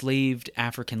 enslaved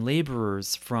African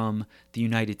laborers from the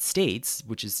United States,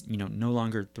 which is, no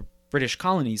longer the British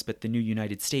colonies, but the new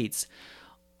United States,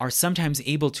 are sometimes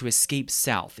able to escape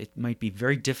south. It might be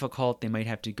very difficult. They might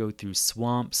have to go through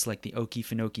swamps like the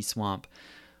Okefenokee Swamp,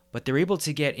 but they're able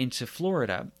to get into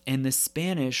Florida, and the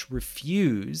Spanish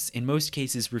in most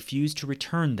cases, refuse to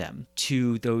return them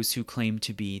to those who claim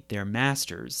to be their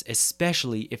masters,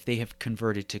 especially if they have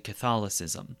converted to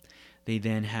Catholicism. They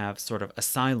then have sort of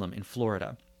asylum in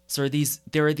Florida. So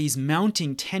there are these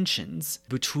mounting tensions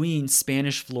between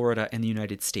Spanish Florida and the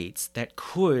United States that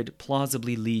could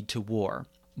plausibly lead to war.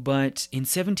 But in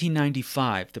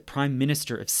 1795, the Prime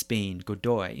Minister of Spain,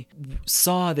 Godoy,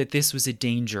 saw that this was a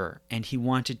danger and he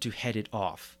wanted to head it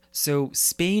off. So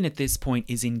Spain at this point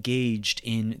is engaged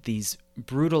in these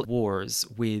brutal wars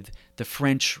with the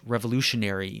French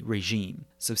revolutionary regime.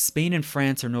 So Spain and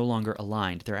France are no longer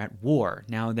aligned. They're at war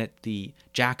now that the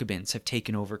Jacobins have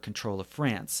taken over control of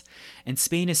France. And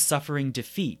Spain is suffering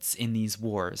defeats in these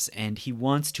wars, and he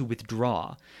wants to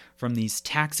withdraw from these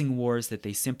taxing wars that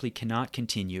they simply cannot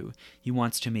continue. He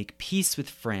wants to make peace with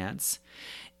France,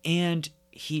 and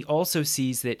he also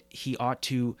sees that he ought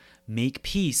to make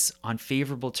peace on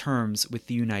favorable terms with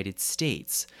the United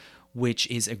States, which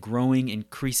is a growing,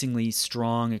 increasingly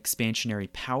strong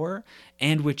expansionary power,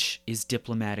 and which is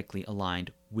diplomatically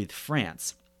aligned with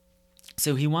France.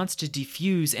 So he wants to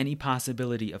defuse any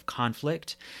possibility of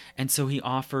conflict, and so he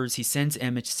sends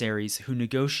emissaries who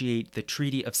negotiate the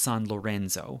Treaty of San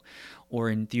Lorenzo, or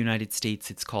in the United States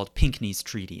it's called Pinckney's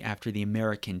Treaty, after the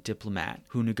American diplomat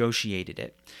who negotiated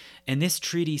it. And this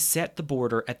treaty set the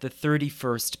border at the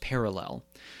 31st parallel,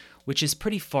 which is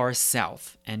pretty far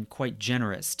south and quite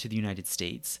generous to the United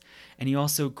States. And he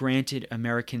also granted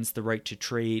Americans the right to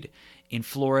trade in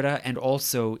Florida and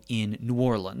also in New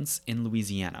Orleans, in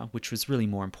Louisiana, which was really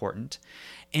more important,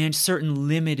 and certain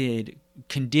limited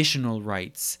conditional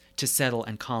rights to settle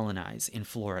and colonize in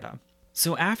Florida.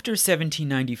 So after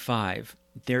 1795,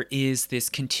 there is this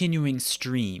continuing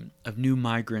stream of new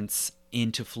migrants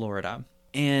into Florida.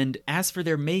 And as for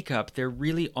their makeup, there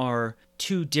really are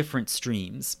two different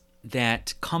streams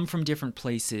that come from different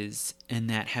places and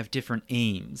that have different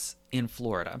aims in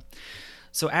Florida.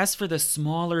 So as for the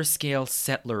smaller scale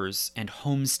settlers and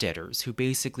homesteaders who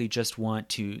basically just want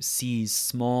to seize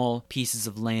small pieces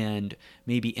of land,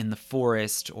 maybe in the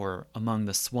forest or among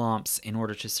the swamps in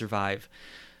order to survive,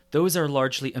 those are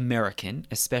largely American,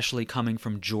 especially coming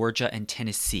from Georgia and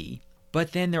Tennessee.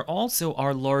 But then there also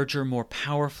are larger, more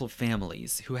powerful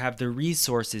families who have the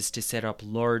resources to set up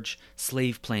large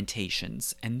slave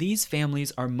plantations, and these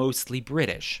families are mostly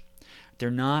British. They're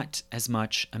not as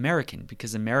much American,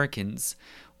 because Americans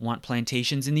want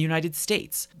plantations in the United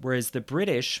States, whereas the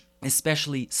British,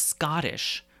 especially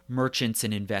Scottish merchants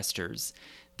and investors,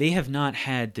 they have not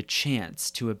had the chance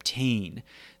to obtain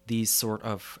these sort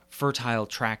of fertile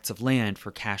tracts of land for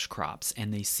cash crops,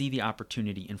 and they see the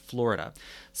opportunity in Florida.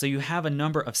 So you have a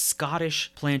number of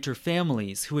Scottish planter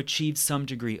families who achieved some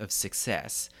degree of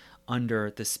success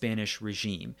under the Spanish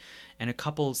regime. And a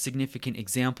couple significant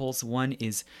examples. One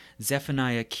is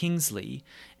Zephaniah Kingsley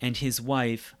and his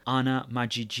wife, Anna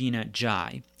Majigina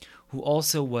Jai, who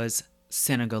also was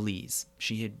Senegalese.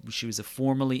 She was a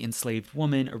formerly enslaved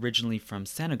woman originally from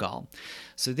Senegal.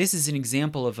 So this is an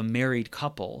example of a married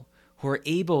couple who are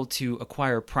able to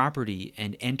acquire property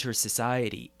and enter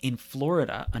society in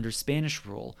Florida under Spanish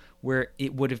rule, where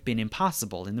it would have been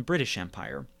impossible in the British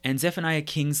Empire. And Zephaniah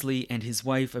Kingsley and his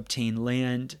wife obtained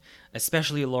land,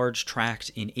 especially a large tract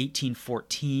in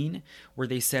 1814, where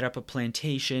they set up a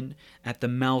plantation at the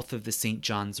mouth of the St.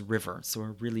 Johns River. So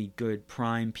a really good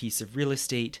prime piece of real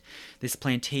estate. This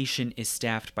plantation is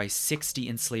staffed by 60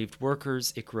 enslaved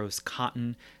workers. It grows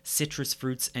cotton, citrus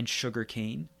fruits, and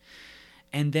sugarcane.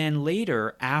 And then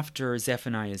later, after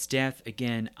Zephaniah's death,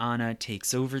 again, Anna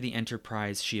takes over the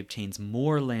enterprise. She obtains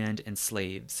more land and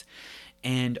slaves.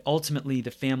 And ultimately, the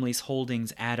family's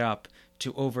holdings add up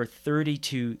to over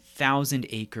 32,000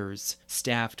 acres,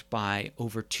 staffed by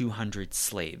over 200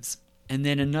 slaves. And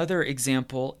then another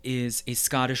example is a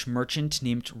Scottish merchant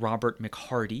named Robert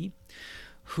McHardy,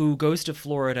 who goes to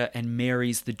Florida and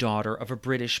marries the daughter of a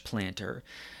British planter,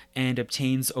 and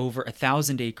obtains over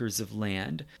 1,000 acres of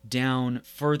land down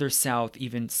further south,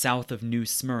 even south of New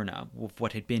Smyrna, of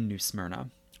what had been New Smyrna,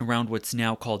 around what's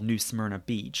now called New Smyrna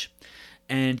Beach.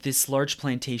 And this large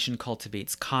plantation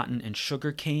cultivates cotton and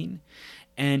sugar cane,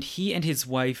 and he and his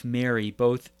wife Mary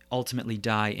both ultimately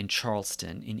die in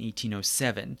Charleston in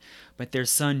 1807, but their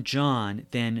son John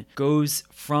then goes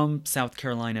from South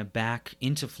Carolina back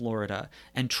into Florida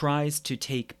and tries to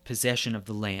take possession of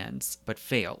the lands, but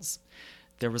fails.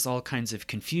 There was all kinds of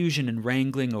confusion and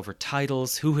wrangling over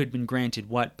titles, who had been granted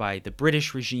what by the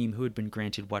British regime, who had been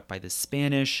granted what by the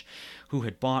Spanish, who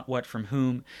had bought what from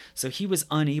whom. So he was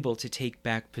unable to take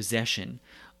back possession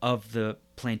of the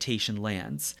plantation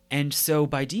lands. And so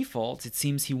by default, it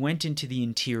seems he went into the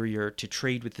interior to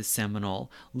trade with the Seminole,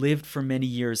 lived for many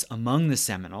years among the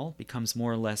Seminole, becomes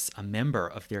more or less a member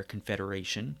of their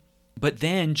confederation, but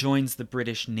then joins the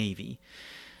British Navy.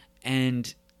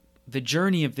 And the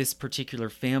journey of this particular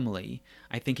family,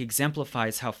 I think,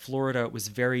 exemplifies how Florida was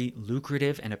very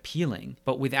lucrative and appealing,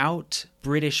 but without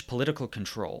British political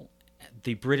control,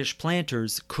 the British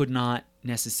planters could not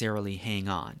necessarily hang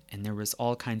on, and there was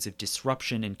all kinds of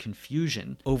disruption and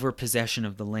confusion over possession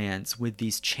of the lands with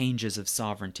these changes of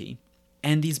sovereignty.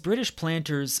 And these British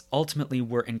planters ultimately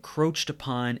were encroached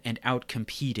upon and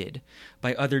outcompeted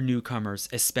by other newcomers,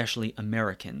 especially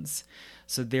Americans.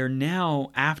 So there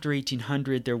now, after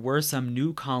 1800, there were some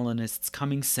new colonists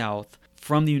coming south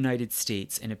from the United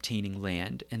States and obtaining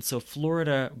land. And so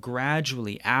Florida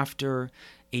gradually, after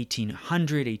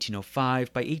 1800,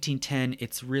 1805, by 1810,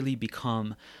 it's really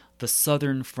become the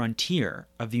southern frontier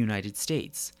of the United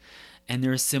States. And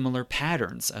there are similar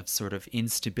patterns of sort of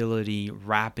instability,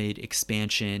 rapid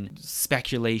expansion,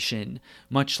 speculation,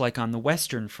 much like on the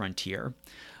western frontier.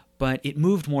 But it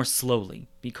moved more slowly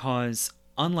because,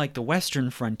 unlike the western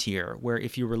frontier, where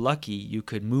if you were lucky, you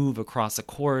could move across a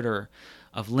corridor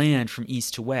of land from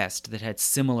east to west that had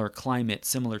similar climate,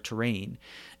 similar terrain,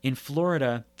 in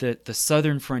Florida, the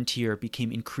southern frontier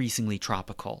became increasingly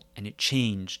tropical, and it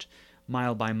changed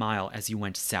mile by mile as you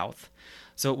went south.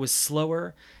 So it was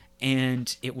slower,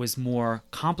 and it was more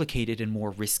complicated and more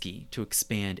risky to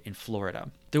expand in Florida.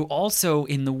 Though also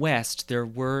in the West, there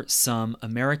were some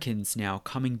Americans now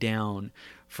coming down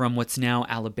from what's now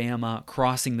Alabama,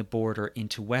 crossing the border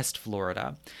into West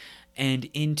Florida, and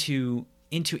into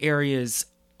areas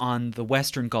on the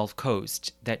western Gulf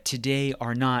Coast that today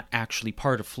are not actually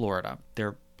part of Florida.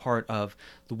 They're part of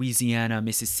Louisiana,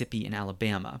 Mississippi, and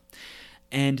Alabama.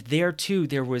 And there, too,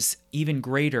 there was even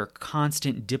greater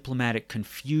constant diplomatic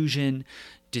confusion,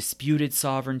 disputed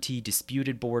sovereignty,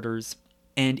 disputed borders.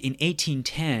 And in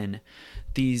 1810,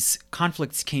 these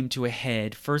conflicts came to a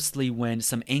head, firstly when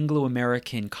some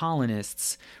Anglo-American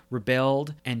colonists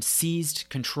rebelled and seized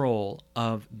control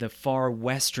of the far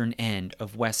western end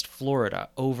of West Florida,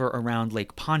 over around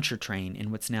Lake Pontchartrain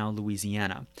in what's now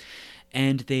Louisiana.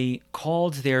 And they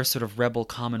called their sort of rebel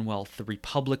commonwealth the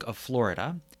Republic of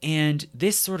Florida. And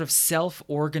this sort of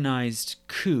self-organized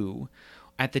coup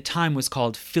at the time was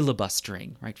called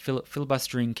filibustering, right?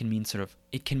 Filibustering can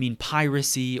mean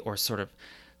piracy or sort of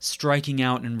striking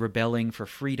out and rebelling for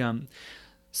freedom.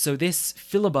 So this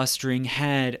filibustering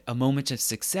had a moment of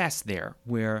success there,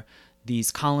 where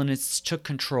these colonists took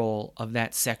control of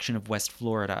that section of West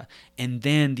Florida, and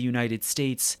then the United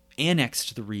States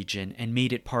annexed the region and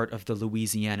made it part of the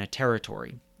Louisiana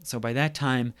Territory. So by that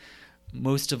time,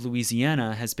 most of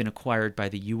Louisiana has been acquired by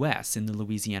the U.S. in the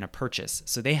Louisiana Purchase.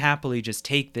 So they happily just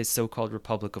take this so-called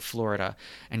Republic of Florida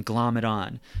and glom it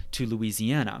on to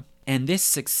Louisiana. And this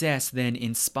success then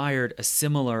inspired a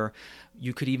similar,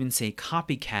 you could even say,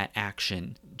 copycat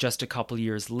action just a couple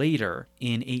years later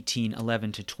in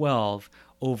 1811 to 12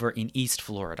 over in East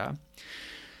Florida.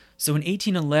 So in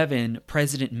 1811,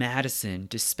 President Madison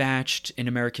dispatched an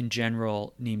American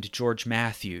general named George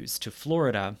Matthews to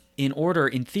Florida in order,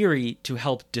 in theory, to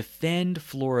help defend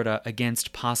Florida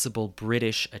against possible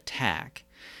British attack.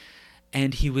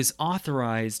 And he was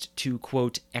authorized to,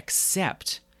 quote,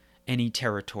 accept any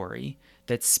territory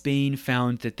that Spain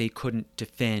found that they couldn't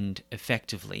defend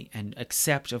effectively. And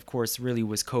accept, of course, really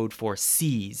was code for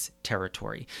seize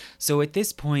territory. So at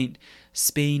this point,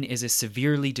 Spain is a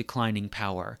severely declining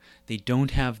power. They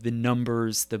don't have the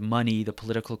numbers, the money, the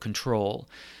political control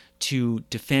to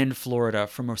defend Florida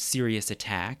from a serious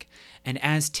attack. And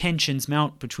as tensions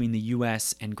mount between the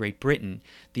U.S. and Great Britain,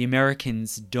 the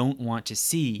Americans don't want to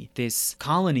see this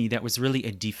colony that was really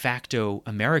a de facto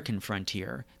American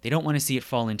frontier. They don't want to see it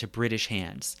fall into British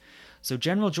hands. So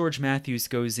General George Matthews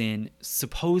goes in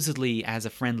supposedly as a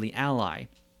friendly ally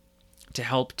to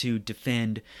help to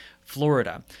defend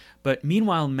Florida. But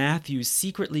meanwhile, Matthews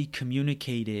secretly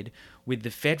communicated with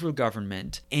the federal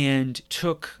government and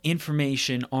took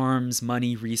information, arms,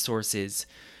 money, resources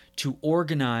to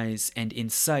organize and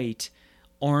incite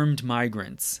armed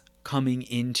migrants coming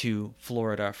into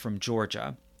Florida from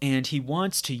Georgia. And he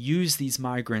wants to use these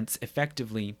migrants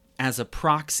effectively as a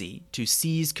proxy to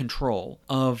seize control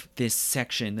of this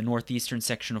section, the northeastern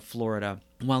section of Florida,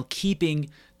 while keeping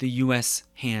the U.S.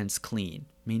 hands clean,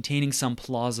 maintaining some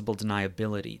plausible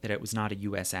deniability that it was not a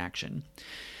U.S. action.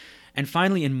 And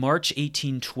finally, in March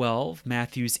 1812,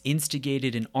 Matthews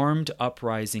instigated an armed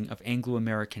uprising of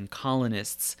Anglo-American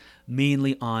colonists,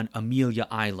 mainly on Amelia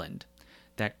Island,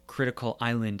 that critical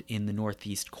island in the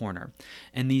northeast corner.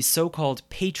 And these so-called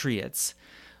patriots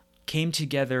came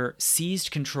together,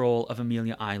 seized control of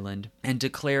Amelia Island, and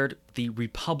declared the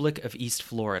Republic of East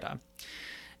Florida.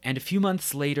 And a few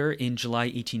months later, in July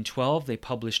 1812, they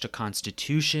published a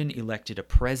constitution, elected a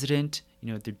president.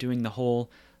 They're doing the whole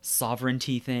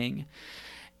sovereignty thing.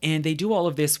 And they do all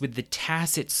of this with the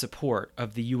tacit support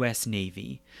of the U.S.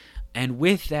 Navy. And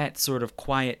with that sort of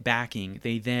quiet backing,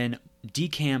 they then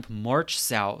decamp, march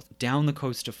south down the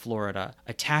coast of Florida,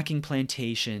 attacking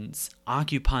plantations,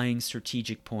 occupying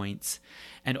strategic points,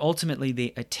 and ultimately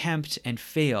they attempt and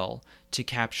fail to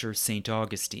capture St.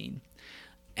 Augustine.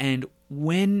 And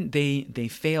when they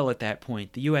fail at that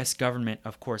point, the U.S. government,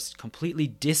 of course, completely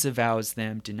disavows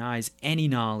them, denies any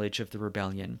knowledge of the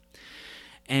rebellion.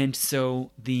 And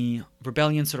so the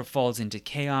rebellion sort of falls into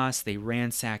chaos. They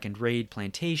ransack and raid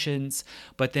plantations,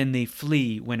 but then they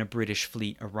flee when a British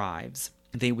fleet arrives.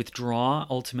 They withdraw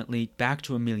ultimately back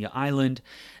to Amelia Island,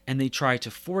 and they try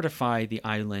to fortify the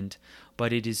island,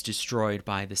 but it is destroyed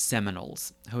by the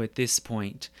Seminoles, who at this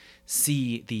point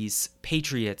see these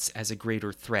patriots as a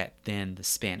greater threat than the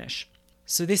Spanish.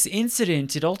 So this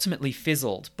incident, it ultimately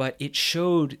fizzled, but it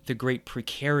showed the great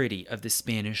precarity of the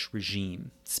Spanish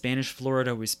regime. Spanish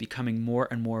Florida was becoming more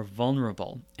and more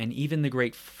vulnerable, and even the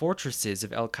great fortresses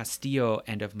of El Castillo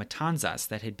and of Matanzas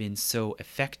that had been so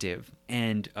effective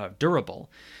and durable,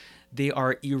 they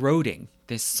are eroding.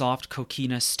 This soft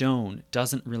coquina stone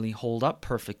doesn't really hold up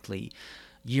perfectly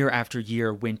year after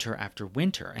year, winter after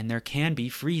winter, and there can be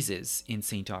freezes in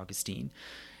St. Augustine.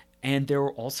 And there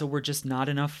also were just not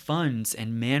enough funds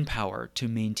and manpower to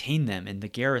maintain them in the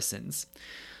garrisons.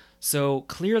 So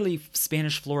clearly,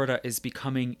 Spanish Florida is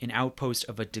becoming an outpost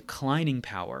of a declining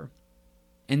power.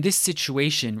 And this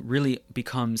situation really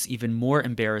becomes even more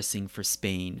embarrassing for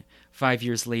Spain 5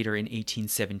 years later in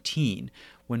 1817,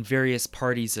 when various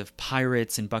parties of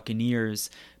pirates and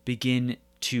buccaneers begin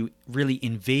to really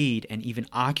invade and even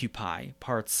occupy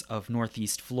parts of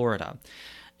northeast Florida.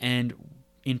 And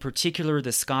in particular,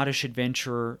 the Scottish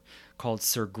adventurer called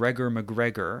Sir Gregor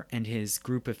MacGregor and his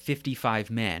group of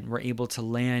 55 men were able to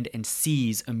land and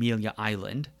seize Amelia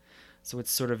Island. So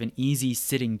it's sort of an easy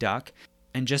sitting duck.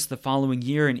 And just the following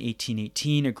year, in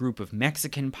 1818, a group of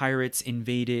Mexican pirates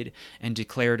invaded and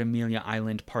declared Amelia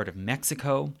Island part of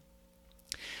Mexico.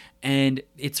 And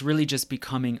it's really just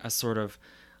becoming a sort of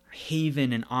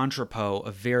haven and entrepot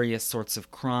of various sorts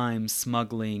of crime,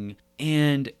 smuggling,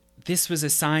 and this was a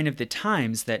sign of the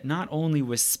times that not only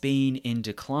was Spain in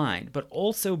decline, but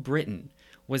also Britain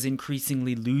was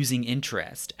increasingly losing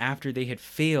interest after they had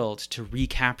failed to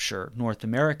recapture North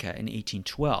America in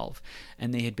 1812,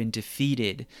 and they had been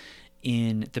defeated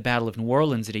in the Battle of New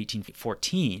Orleans at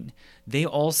 1814. They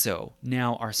also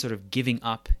now are sort of giving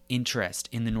up interest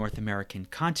in the North American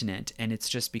continent, and it's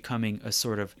just becoming a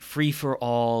sort of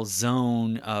free-for-all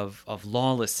zone of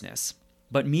lawlessness.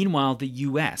 But meanwhile, the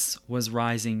US was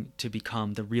rising to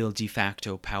become the real de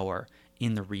facto power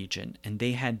in the region, and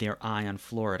they had their eye on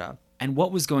Florida. And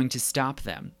what was going to stop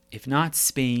them? If not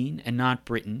Spain and not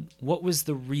Britain, what was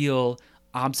the real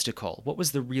obstacle? What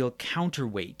was the real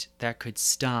counterweight that could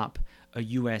stop a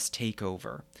US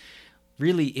takeover?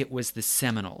 Really, it was the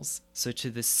Seminoles. So to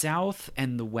the south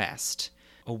and the west,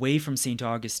 away from St.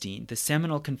 Augustine, the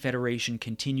Seminole Confederation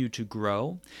continued to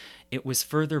grow. It was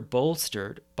further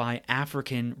bolstered by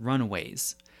African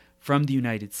runaways from the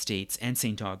United States and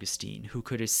St. Augustine who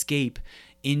could escape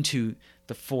into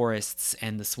the forests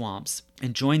and the swamps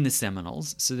and join the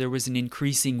Seminoles. So there was an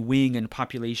increasing wing and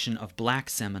population of black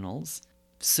Seminoles.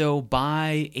 So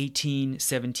by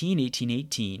 1817,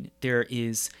 1818, there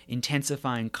is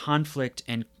intensifying conflict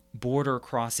and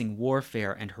border-crossing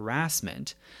warfare and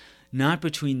harassment, not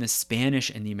between the Spanish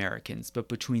and the Americans, but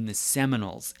between the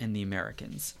Seminoles and the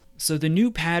Americans. So the new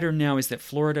pattern now is that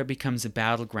Florida becomes a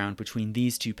battleground between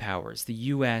these two powers, the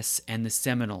U.S. and the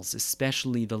Seminoles,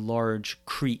 especially the large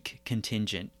Creek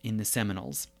contingent in the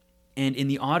Seminoles. And in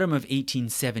the autumn of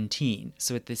 1817,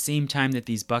 so at the same time that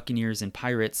these buccaneers and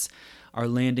pirates are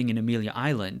landing in Amelia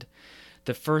Island,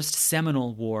 the First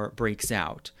Seminole War breaks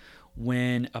out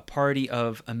when a party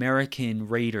of American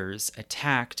raiders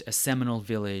attacked a Seminole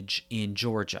village in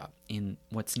Georgia, in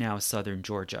what's now southern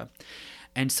Georgia.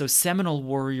 And so Seminole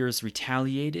warriors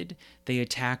retaliated. They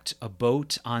attacked a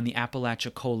boat on the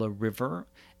Apalachicola River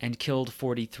and killed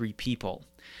 43 people.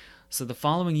 So the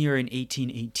following year in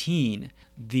 1818,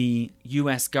 the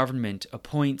U.S. government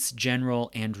appoints General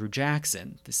Andrew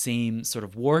Jackson, the same sort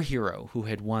of war hero who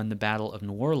had won the Battle of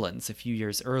New Orleans a few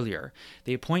years earlier.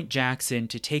 They appoint Jackson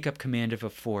to take up command of a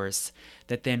force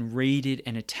that then raided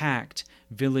and attacked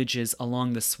villages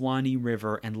along the Suwannee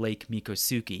River and Lake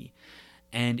Miccosukee.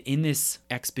 And in this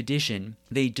expedition,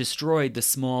 they destroyed the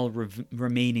small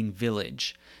remaining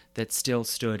village that still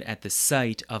stood at the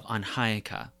site of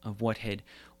Anhiaka, of what had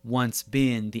once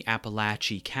been the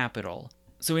Appalachee capital.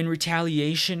 So in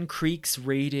retaliation, Creeks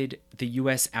raided the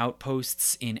U.S.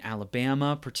 outposts in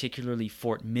Alabama, particularly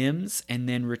Fort Mims, and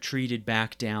then retreated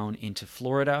back down into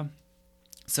Florida.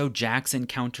 So Jackson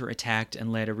counterattacked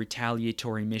and led a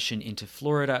retaliatory mission into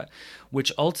Florida,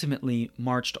 which ultimately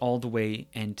marched all the way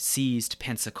and seized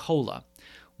Pensacola,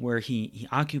 where he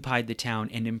occupied the town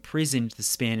and imprisoned the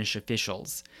Spanish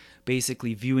officials,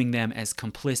 basically viewing them as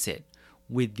complicit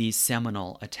with these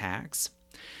Seminole attacks.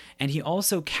 And he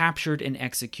also captured and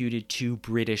executed 2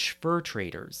 British fur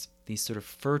traders, these sort of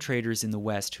fur traders in the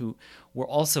West who were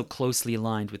also closely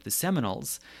aligned with the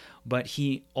Seminoles, but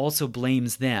he also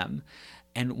blames them.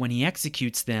 And when he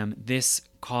executes them, this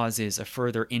causes a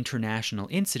further international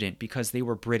incident because they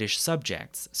were British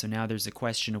subjects. So now there's a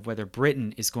question of whether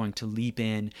Britain is going to leap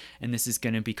in, and this is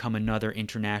going to become another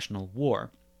international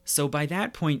war. So by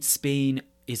that point, Spain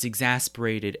is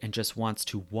exasperated and just wants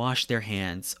to wash their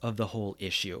hands of the whole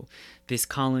issue. This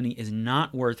colony is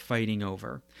not worth fighting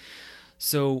over.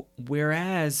 So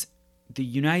whereas the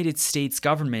United States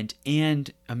government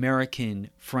and American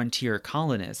frontier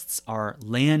colonists are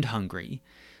land hungry,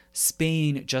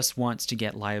 Spain just wants to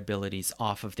get liabilities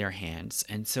off of their hands.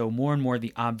 And so more and more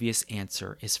the obvious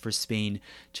answer is for Spain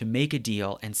to make a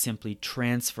deal and simply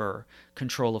transfer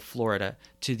control of Florida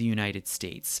to the United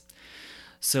States.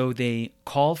 So they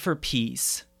call for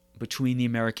peace between the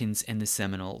Americans and the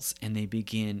Seminoles, and they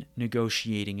begin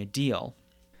negotiating a deal.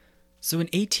 So in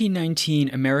 1819,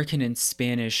 American and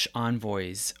Spanish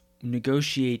envoys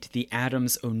negotiate the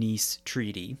Adams-Onis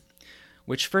Treaty,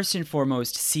 which first and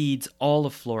foremost cedes all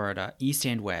of Florida, east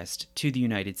and west, to the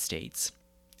United States.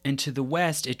 And to the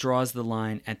west, it draws the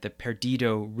line at the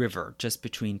Perdido River, just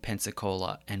between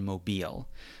Pensacola and Mobile.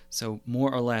 So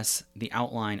more or less the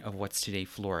outline of what's today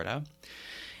Florida.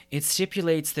 It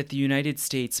stipulates that the United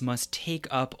States must take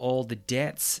up all the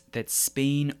debts that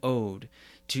Spain owed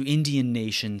to Indian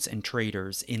nations and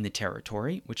traders in the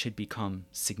territory, which had become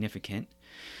significant.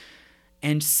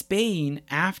 And Spain,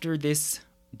 after this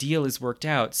deal is worked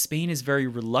out, Spain is very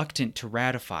reluctant to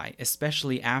ratify,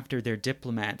 especially after their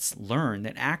diplomats learn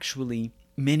that actually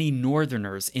many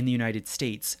Northerners in the United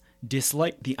States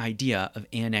disliked the idea of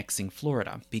annexing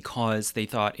Florida because they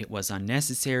thought it was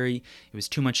unnecessary, it was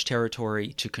too much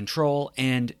territory to control,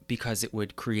 and because it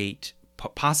would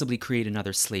possibly create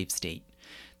another slave state.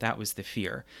 That was the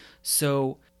fear.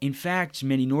 So, in fact,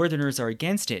 many Northerners are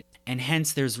against it, and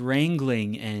hence there's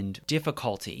wrangling and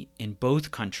difficulty in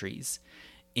both countries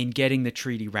in getting the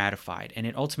treaty ratified. And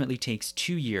it ultimately takes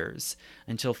 2 years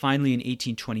until finally in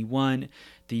 1821,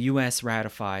 the U.S.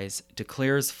 ratifies,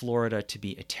 declares Florida to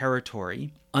be a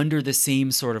territory under the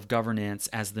same sort of governance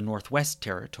as the Northwest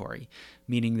Territory,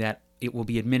 meaning that it will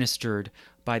be administered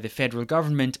by the federal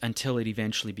government until it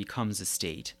eventually becomes a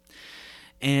state.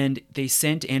 And they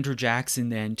sent Andrew Jackson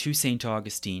then to St.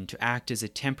 Augustine to act as a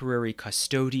temporary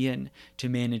custodian to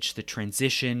manage the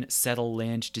transition, settle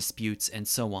land disputes, and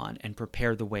so on, and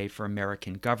prepare the way for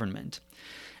American government.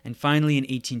 And finally, in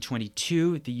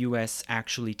 1822, the U.S.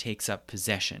 actually takes up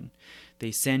possession.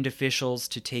 They send officials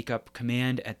to take up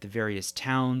command at the various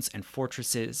towns and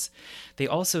fortresses. They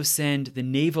also send the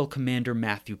naval commander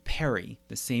Matthew Perry,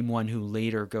 the same one who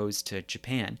later goes to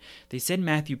Japan. They send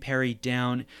Matthew Perry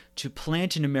down to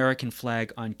plant an American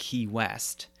flag on Key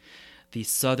West, the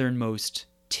southernmost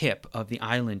tip of the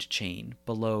island chain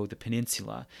below the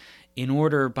peninsula, in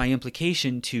order, by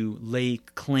implication, to lay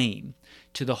claim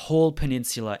to the whole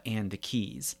peninsula and the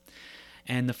Keys.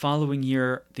 And the following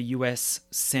year, the U.S.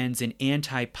 sends an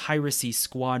anti-piracy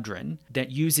squadron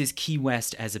that uses Key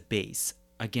West as a base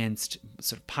against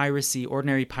sort of piracy,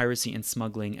 ordinary piracy and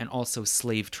smuggling, and also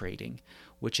slave trading,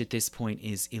 which at this point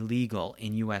is illegal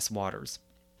in U.S. waters.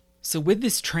 So with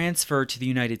this transfer to the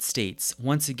United States,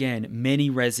 once again, many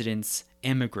residents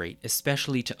emigrate,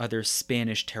 especially to other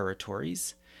Spanish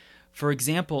territories. For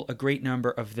example, a great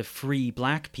number of the free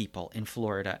black people in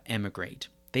Florida emigrate.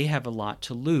 They have a lot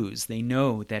to lose. They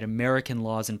know that American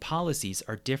laws and policies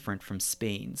are different from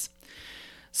Spain's.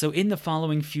 So in the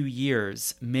following few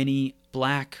years, many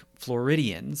black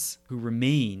Floridians who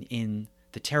remain in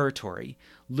the territory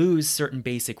lose certain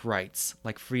basic rights,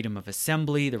 like freedom of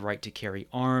assembly, the right to carry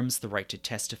arms, the right to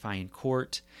testify in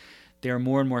court. They are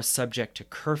more and more subject to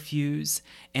curfews,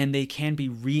 and they can be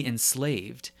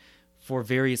re-enslaved for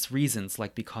various reasons,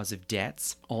 like because of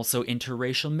debts. Also,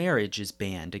 interracial marriage is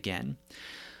banned again.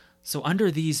 So under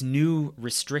these new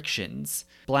restrictions,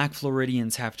 black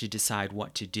Floridians have to decide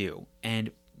what to do.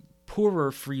 And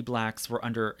poorer free blacks were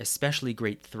under especially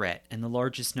great threat, and the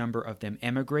largest number of them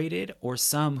emigrated, or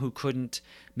some who couldn't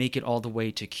make it all the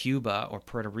way to Cuba or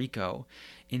Puerto Rico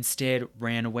instead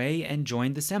ran away and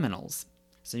joined the Seminoles.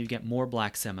 So you get more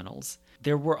black Seminoles.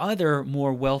 There were other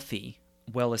more wealthy,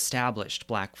 well-established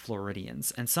black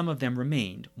Floridians, and some of them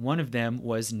remained. One of them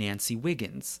was Nancy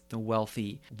Wiggins, the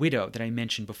wealthy widow that I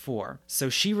mentioned before. So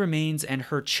she remains, and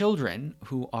her children,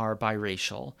 who are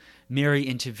biracial, marry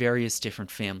into various different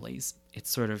families. It's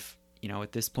sort of,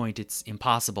 at this point, it's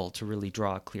impossible to really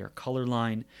draw a clear color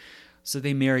line. So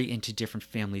they marry into different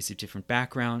families of different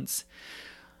backgrounds.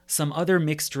 Some other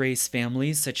mixed-race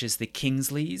families, such as the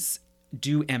Kingsleys,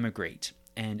 do emigrate.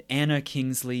 And Anna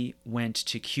Kingsley went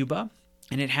to Cuba,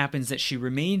 and it happens that she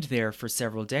remained there for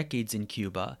several decades in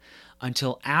Cuba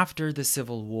until after the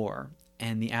Civil War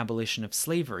and the abolition of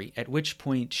slavery, at which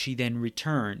point she then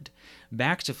returned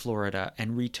back to Florida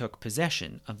and retook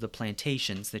possession of the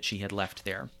plantations that she had left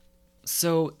there.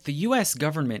 So the U.S.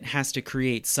 government has to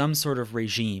create some sort of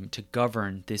regime to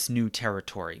govern this new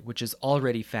territory, which is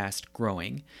already fast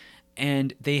growing,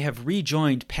 and they have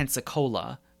rejoined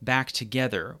Pensacola back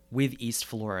together with East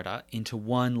Florida into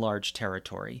one large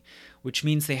territory, which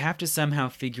means they have to somehow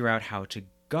figure out how to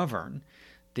govern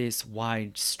this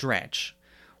wide stretch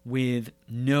with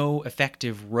no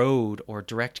effective road or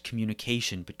direct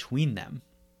communication between them.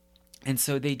 And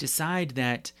so they decide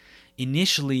that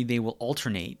initially they will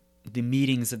alternate the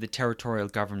meetings of the territorial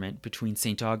government between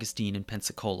St. Augustine and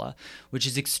Pensacola, which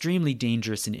is extremely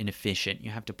dangerous and inefficient. You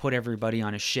have to put everybody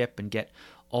on a ship and get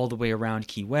all the way around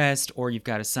Key West, or you've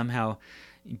got to somehow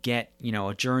get,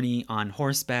 a journey on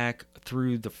horseback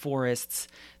through the forests.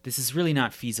 This is really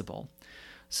not feasible.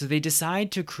 So they decide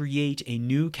to create a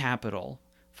new capital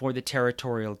for the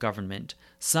territorial government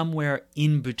somewhere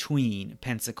in between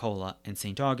Pensacola and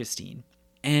St. Augustine.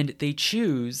 And they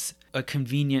choose a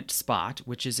convenient spot,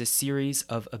 which is a series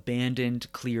of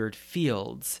abandoned, cleared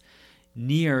fields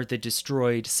near the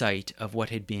destroyed site of what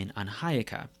had been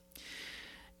Anhyaca.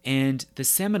 And the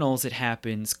Seminoles, it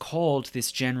happens, called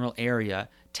this general area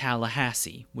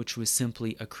Tallahassee, which was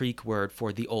simply a Creek word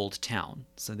for the old town.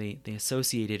 So they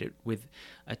associated it with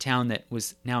a town that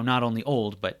was now not only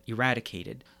old, but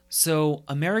eradicated. So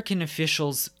American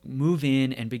officials move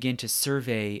in and begin to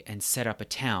survey and set up a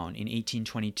town in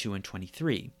 1822 and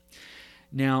 23.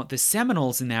 Now, the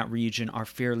Seminoles in that region are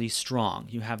fairly strong.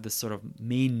 You have the sort of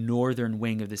main northern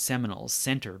wing of the Seminoles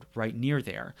centered right near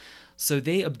there. So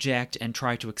they object and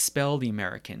try to expel the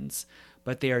Americans,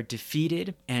 but they are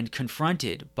defeated and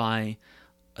confronted by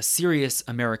a serious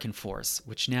American force,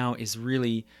 which now is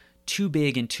really too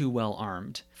big and too well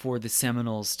armed for the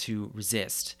Seminoles to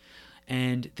resist.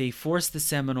 And they force the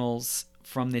Seminoles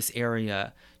from this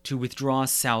area to withdraw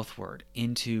southward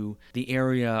into the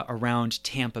area around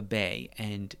Tampa Bay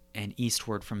and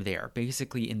eastward from there,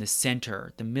 basically in the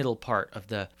center, the middle part of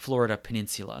the Florida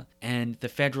Peninsula. And the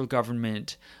federal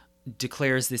government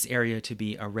declares this area to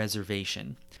be a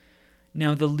reservation.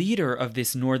 Now, the leader of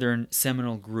this northern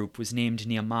Seminole group was named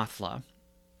Neamathla,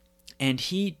 and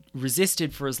he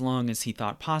resisted for as long as he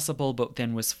thought possible, but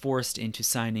then was forced into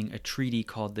signing a treaty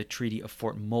called the Treaty of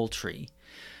Fort Moultrie,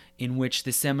 in which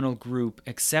the Seminole group,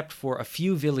 except for a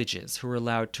few villages who were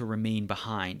allowed to remain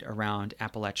behind around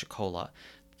Apalachicola,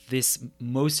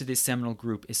 most of this Seminole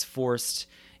group is forced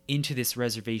into this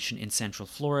reservation in central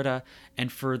Florida,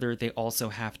 and further, they also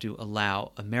have to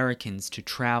allow Americans to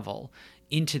travel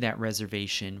into that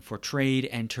reservation for trade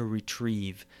and to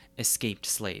retrieve escaped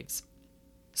slaves.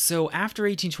 So after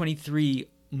 1823,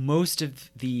 most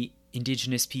of the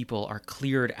indigenous people are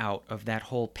cleared out of that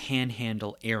whole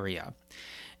panhandle area.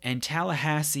 And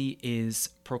Tallahassee is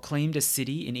proclaimed a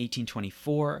city in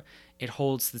 1824. It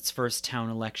holds its first town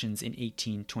elections in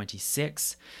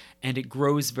 1826, and it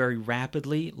grows very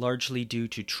rapidly, largely due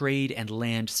to trade and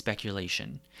land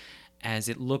speculation, as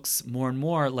it looks more and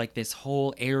more like this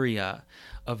whole area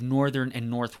of northern and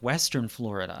northwestern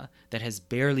Florida that has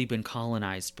barely been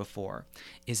colonized before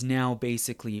is now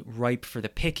basically ripe for the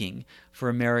picking for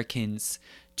Americans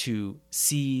to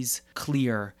seize,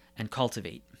 clear, and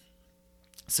cultivate.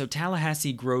 So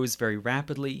Tallahassee grows very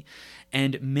rapidly,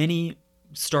 and many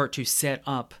start to set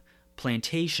up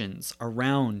plantations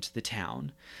around the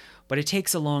town. But it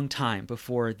takes a long time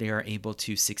before they are able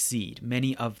to succeed.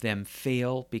 Many of them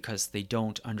fail because they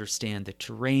don't understand the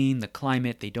terrain, the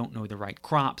climate, they don't know the right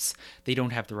crops, they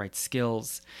don't have the right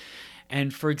skills.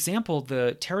 And for example,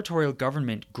 the territorial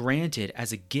government granted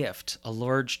as a gift a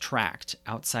large tract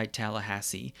outside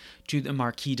Tallahassee to the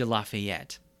Marquis de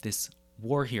Lafayette, this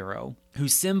war hero, who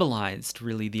symbolized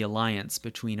really the alliance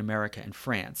between America and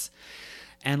France.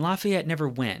 And Lafayette never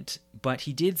went, but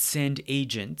he did send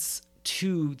agents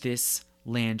to this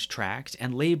land tract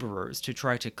and laborers to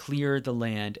try to clear the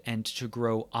land and to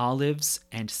grow olives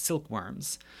and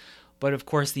silkworms. But of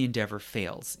course the endeavor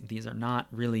fails. These are not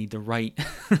really the right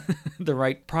the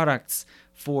right products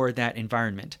for that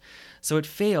environment. So it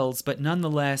fails, but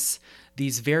nonetheless,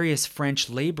 these various French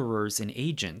laborers and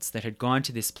agents that had gone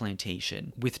to this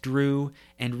plantation withdrew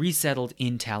and resettled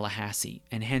in Tallahassee,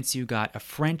 and hence you got a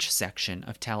French section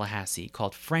of Tallahassee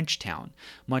called Frenchtown,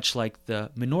 much like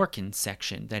the Minorcan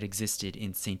section that existed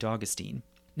in St. Augustine.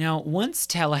 Now, once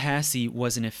Tallahassee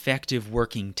was an effective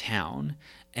working town,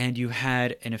 and you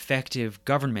had an effective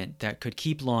government that could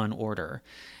keep law and order,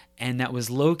 and that was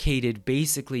located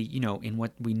basically, in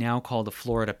what we now call the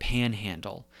Florida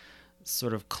Panhandle,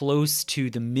 sort of close to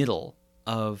the middle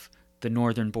of the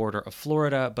northern border of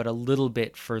Florida, but a little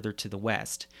bit further to the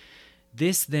west.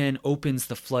 This then opens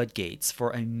the floodgates for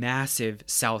a massive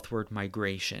southward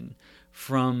migration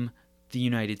from the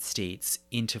United States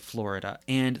into Florida,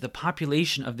 and the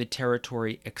population of the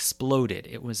territory exploded.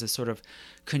 It was a sort of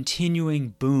continuing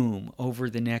boom over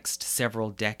the next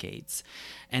several decades,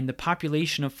 and the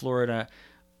population of Florida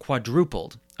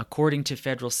quadrupled. According to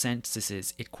federal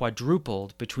censuses, it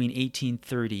quadrupled between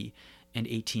 1830 and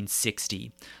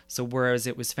 1860. So whereas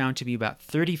it was found to be about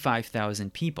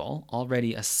 35,000 people,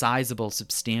 already a sizable,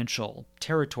 substantial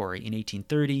territory in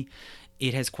 1830,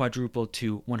 it has quadrupled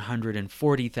to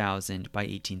 140,000 by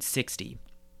 1860.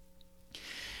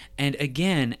 And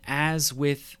again, as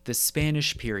with the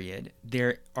Spanish period,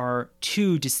 there are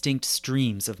two distinct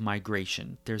streams of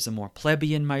migration. There's a more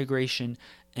plebeian migration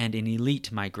and an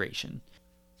elite migration.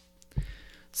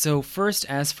 So first,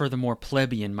 as for the more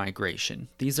plebeian migration,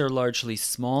 these are largely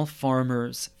small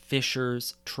farmers,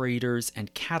 fishers, traders,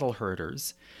 and cattle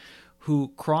herders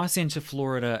who cross into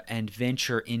Florida and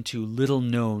venture into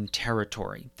little-known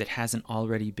territory that hasn't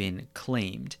already been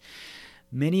claimed.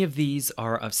 Many of these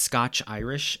are of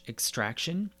Scotch-Irish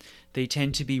extraction. They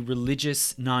tend to be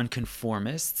religious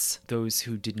nonconformists, those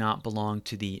who did not belong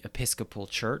to the Episcopal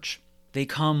Church. They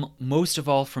come most of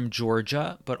all from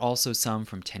Georgia, but also some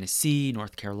from Tennessee,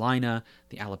 North Carolina,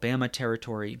 the Alabama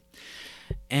territory.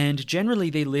 And generally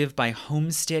they live by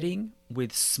homesteading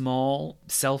with small,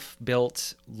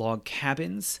 self-built log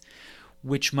cabins,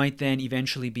 which might then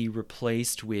eventually be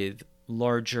replaced with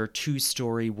larger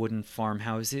two-story wooden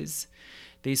farmhouses.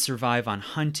 They survive on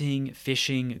hunting,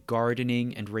 fishing,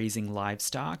 gardening, and raising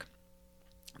livestock.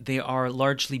 They are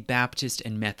largely Baptist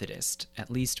and Methodist,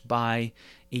 at least by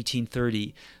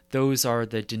 1830. Those are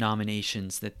the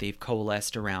denominations that they've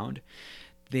coalesced around.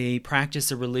 They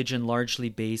practice a religion largely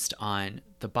based on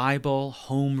the Bible,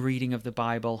 home reading of the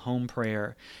Bible, home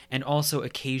prayer, and also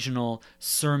occasional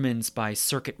sermons by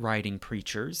circuit riding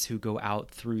preachers who go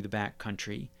out through the back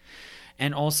country.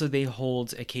 And also they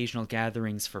hold occasional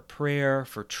gatherings for prayer,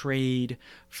 for trade,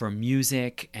 for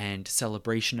music, and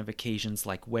celebration of occasions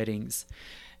like weddings.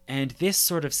 And this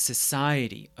sort of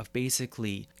society of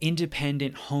basically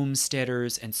independent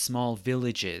homesteaders and small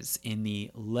villages in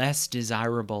the less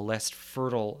desirable, less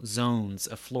fertile zones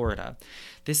of Florida,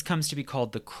 this comes to be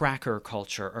called the cracker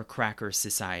culture or cracker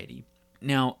society.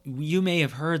 Now, you may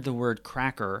have heard the word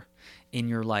cracker in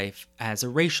your life as a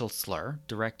racial slur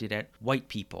directed at white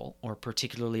people, or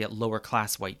particularly at lower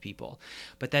class white people,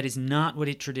 but that is not what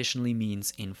it traditionally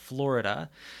means in Florida.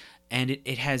 And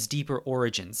it has deeper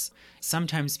origins.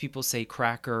 Sometimes people say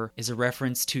cracker is a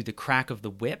reference to the crack of the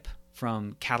whip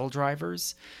from cattle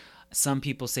drivers. Some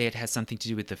people say it has something to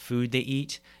do with the food they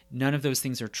eat. None of those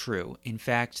things are true. In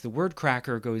fact, the word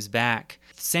cracker goes back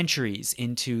centuries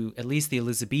into at least the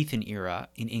Elizabethan era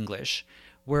in English,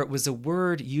 where it was a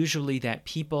word usually that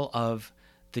people of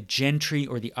the gentry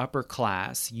or the upper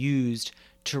class used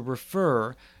to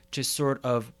refer to sort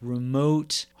of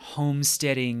remote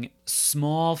homesteading,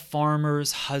 small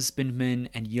farmers, husbandmen,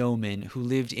 and yeomen who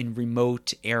lived in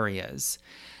remote areas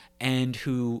and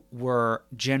who were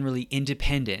generally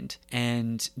independent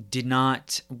and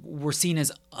were seen as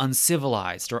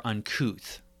uncivilized or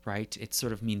uncouth, right? It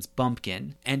sort of means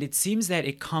bumpkin. And it seems that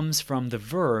it comes from the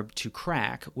verb to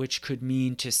crack, which could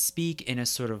mean to speak in a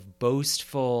sort of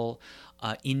boastful,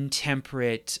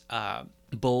 intemperate,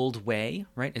 bold way,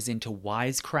 right? As in to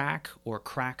wisecrack or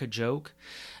crack a joke.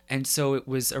 And so it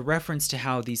was a reference to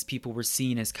how these people were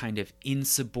seen as kind of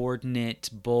insubordinate,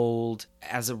 bold,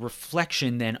 as a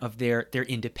reflection then of their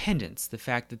independence, the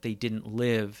fact that they didn't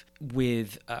live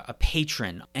with a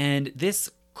patron. And this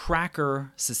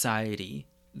cracker society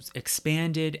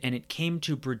expanded, and it came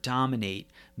to predominate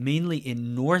mainly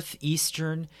in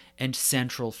northeastern and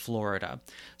central Florida.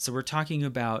 So we're talking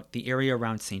about the area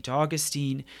around St.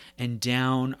 Augustine and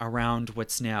down around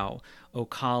what's now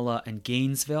Ocala and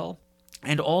Gainesville.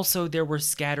 And also there were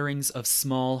scatterings of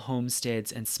small homesteads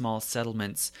and small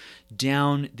settlements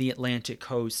down the Atlantic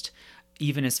coast,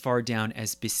 even as far down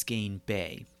as Biscayne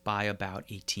Bay by about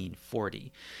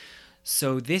 1840.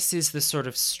 So this is the sort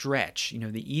of stretch,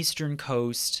 the eastern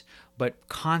coast, but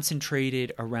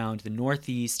concentrated around the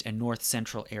northeast and north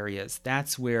central areas.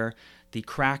 That's where the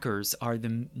crackers are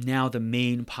now the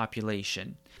main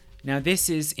population. Now this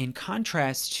is in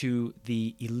contrast to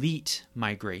the elite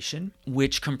migration,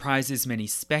 which comprises many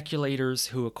speculators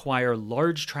who acquire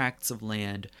large tracts of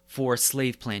land for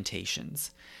slave plantations.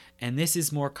 And this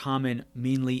is more common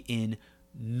mainly in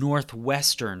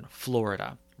northwestern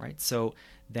Florida, right? So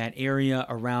that area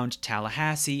around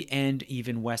Tallahassee and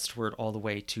even westward all the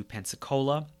way to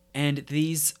Pensacola. And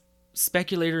these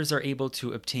speculators are able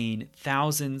to obtain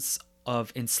thousands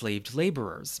of enslaved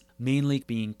laborers, mainly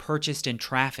being purchased and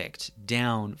trafficked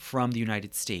down from the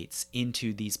United States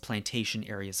into these plantation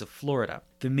areas of Florida.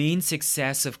 The main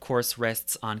success, of course,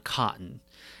 rests on cotton.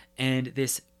 And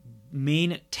this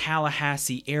main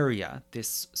Tallahassee area,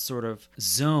 this sort of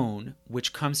zone,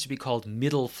 which comes to be called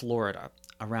Middle Florida,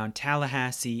 around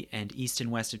Tallahassee and east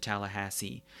and west of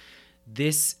Tallahassee,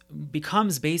 this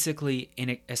becomes basically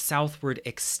a southward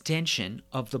extension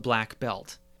of the Black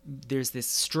Belt. There's this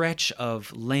stretch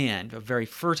of land, of very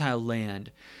fertile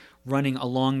land, running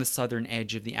along the southern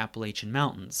edge of the Appalachian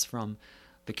Mountains from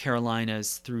the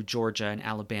Carolinas through Georgia and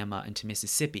Alabama into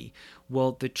Mississippi.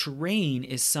 Well, the terrain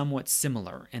is somewhat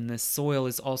similar, and the soil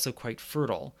is also quite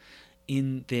fertile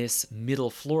in this middle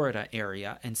Florida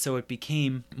area, and so it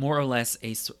became more or less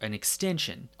an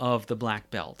extension of the Black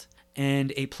Belt.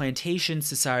 And a plantation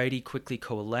society quickly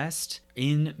coalesced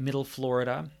in middle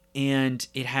Florida, and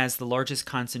it has the largest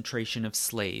concentration of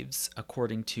slaves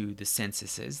according to the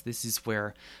censuses. This is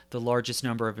where the largest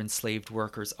number of enslaved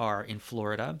workers are in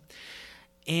Florida.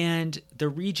 And the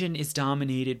region is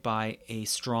dominated by a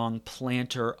strong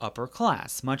planter upper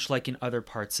class, much like in other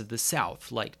parts of the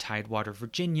South, like Tidewater,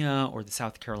 Virginia, or the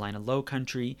South Carolina Low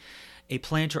Country. A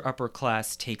planter upper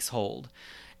class takes hold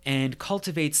and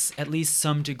cultivates at least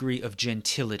some degree of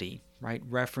gentility, right?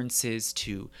 References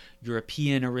to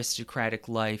European aristocratic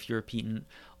life, European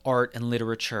art and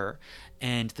literature,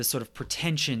 and the sort of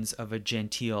pretensions of a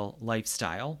genteel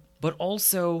lifestyle. But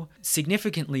also,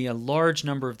 significantly, a large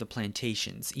number of the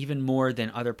plantations, even more than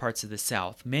other parts of the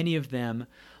South, many of them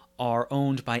are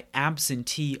owned by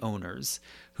absentee owners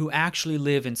who actually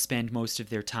live and spend most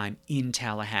of their time in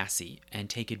Tallahassee and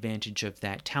take advantage of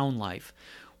that town life,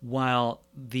 while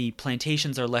the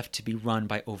plantations are left to be run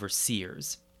by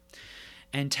overseers.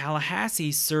 And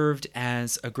Tallahassee served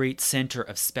as a great center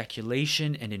of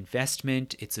speculation and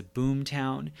investment. It's a boom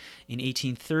town. In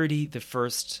 1830, the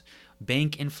first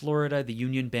bank in Florida, the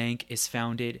Union Bank, is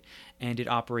founded, and it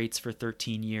operates for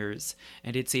 13 years.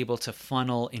 And it's able to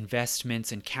funnel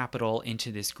investments and capital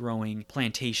into this growing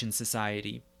plantation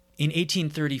society. In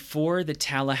 1834, the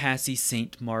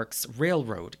Tallahassee-St. Mark's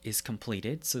Railroad is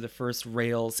completed, so the first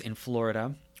rails in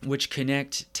Florida, which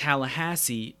connect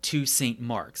Tallahassee to St.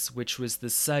 Mark's, which was the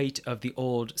site of the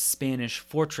old Spanish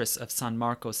fortress of San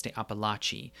Marcos de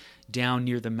Apalache, down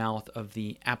near the mouth of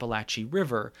the Apalache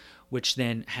River, which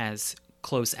then has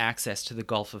close access to the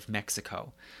Gulf of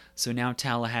Mexico. So now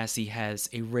Tallahassee has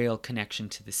a rail connection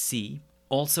to the sea.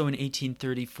 Also in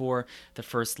 1834, the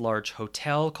first large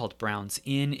hotel called Brown's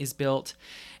Inn is built,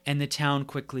 and the town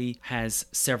quickly has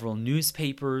several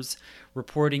newspapers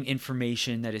reporting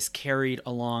information that is carried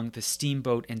along the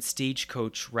steamboat and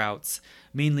stagecoach routes,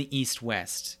 mainly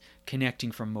east-west,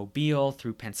 connecting from Mobile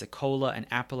through Pensacola and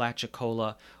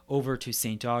Apalachicola over to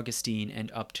St. Augustine and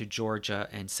up to Georgia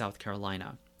and South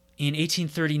Carolina. In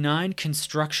 1839,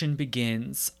 construction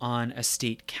begins on a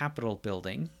state capitol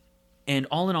building. And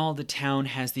all in all, the town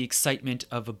has the excitement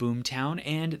of a boomtown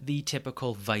and the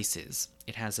typical vices.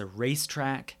 It has a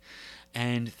racetrack,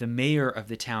 and the mayor of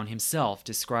the town himself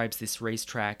describes this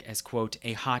racetrack as, quote,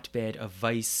 a hotbed of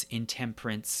vice,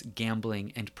 intemperance,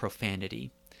 gambling, and profanity.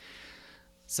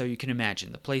 So you can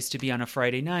imagine the place to be on a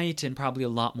Friday night, and probably a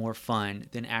lot more fun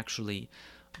than actually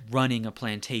running a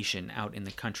plantation out in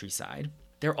the countryside.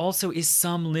 There also is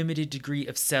some limited degree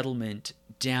of settlement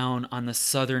down on the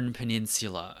southern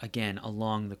peninsula, again,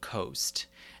 along the coast.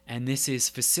 And this is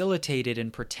facilitated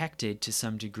and protected to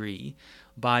some degree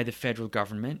by the federal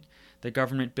government. The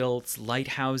government builds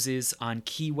lighthouses on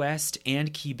Key West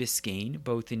and Key Biscayne,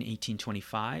 both in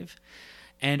 1825.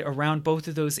 And around both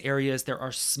of those areas, there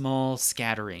are small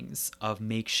scatterings of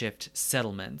makeshift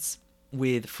settlements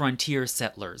with frontier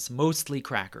settlers, mostly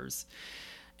crackers.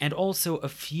 And also a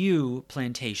few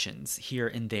plantations here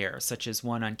and there, such as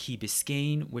one on Key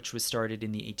Biscayne, which was started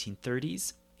in the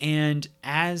 1830s. And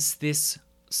as this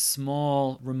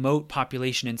small, remote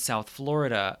population in South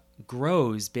Florida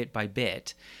grows bit by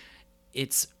bit,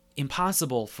 it's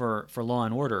impossible for law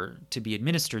and order to be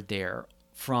administered there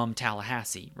from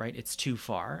Tallahassee, right? It's too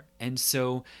far. And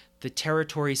so the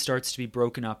territory starts to be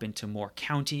broken up into more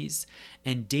counties,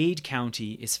 and Dade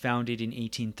County is founded in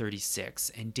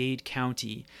 1836. And Dade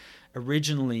County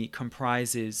originally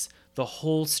comprises the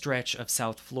whole stretch of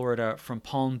South Florida from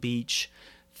Palm Beach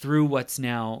through what's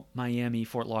now Miami,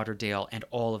 Fort Lauderdale, and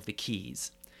all of the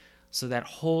Keys. So that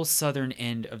whole southern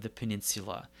end of the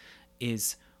peninsula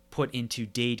is put into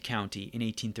Dade County in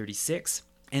 1836.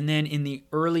 And then in the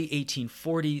early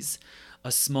 1840s,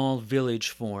 a small village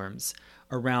forms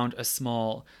around a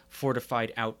small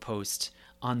fortified outpost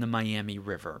on the Miami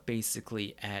River,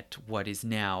 basically at what is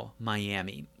now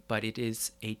Miami. But it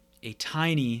is a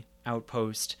tiny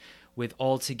outpost with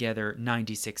altogether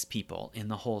 96 people in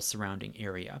the whole surrounding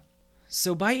area.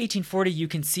 So by 1840, you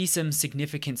can see some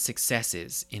significant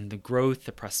successes in the growth,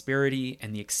 the prosperity,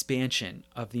 and the expansion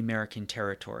of the American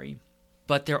territory.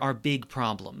 But there are big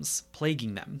problems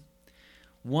plaguing them.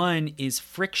 One is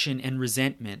friction and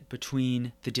resentment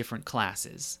between the different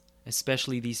classes,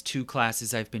 especially these two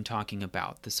classes I've been talking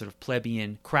about, the sort of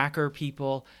plebeian cracker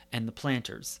people and the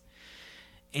planters.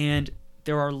 And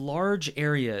there are large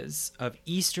areas of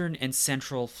eastern and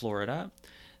central Florida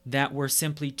that were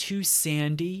simply too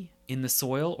sandy in the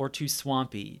soil or too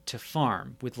swampy to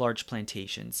farm with large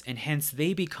plantations, and hence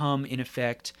they become, in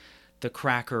effect, the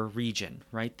cracker region,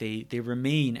 right? They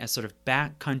remain as sort of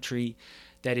back country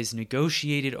that is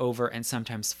negotiated over and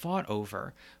sometimes fought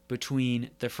over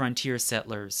between the frontier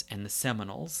settlers and the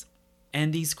Seminoles.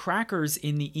 And these crackers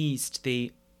in the East,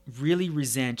 they really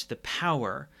resent the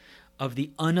power of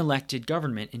the unelected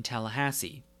government in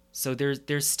Tallahassee. So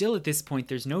there's still at this point,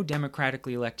 there's no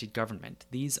democratically elected government.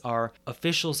 These are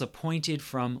officials appointed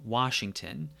from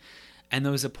Washington, and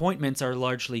those appointments are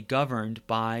largely governed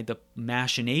by the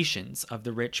machinations of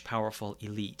the rich, powerful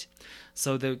elite.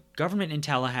 So the government in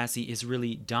Tallahassee is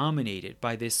really dominated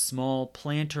by this small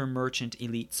planter merchant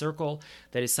elite circle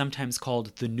that is sometimes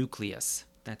called the nucleus.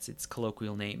 That's its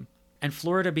colloquial name. And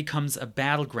Florida becomes a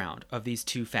battleground of these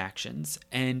two factions,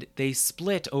 and they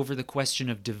split over the question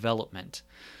of development,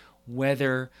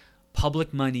 whether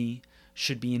public money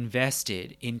should be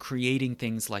invested in creating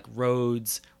things like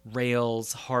roads,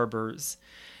 rails, harbors.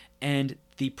 And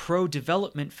the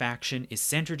pro-development faction is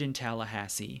centered in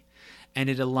Tallahassee, and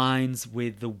it aligns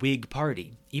with the Whig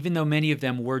Party. Even though many of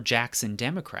them were Jackson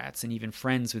Democrats and even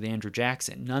friends with Andrew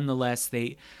Jackson, nonetheless,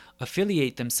 they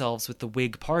affiliate themselves with the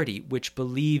Whig Party, which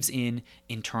believes in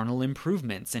internal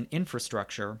improvements and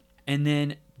infrastructure. And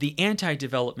then the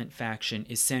anti-development faction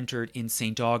is centered in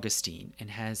St. Augustine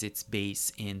and has its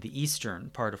base in the eastern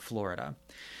part of Florida.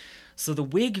 So the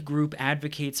Whig group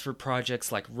advocates for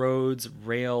projects like roads,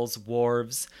 rails,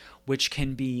 wharves, which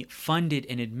can be funded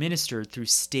and administered through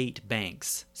state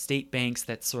banks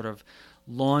that sort of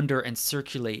launder and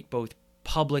circulate both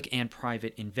public and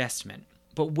private investment.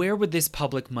 But where would this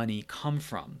public money come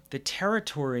from? The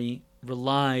territory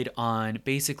relied on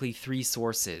basically three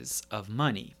sources of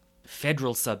money.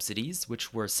 Federal subsidies,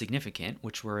 which were significant,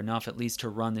 which were enough at least to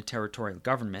run the territorial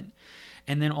government,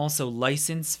 and then also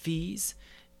license fees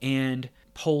and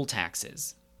poll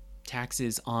taxes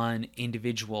on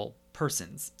individual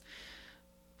persons.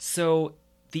 So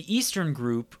the Eastern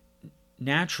group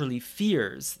naturally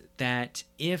fears that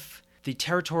if the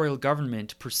territorial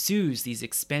government pursues these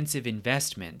expensive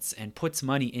investments and puts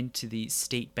money into these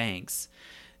state banks,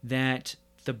 that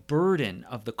the burden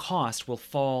of the cost will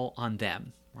fall on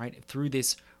them, right, through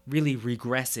this really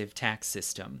regressive tax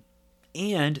system.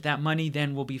 And that money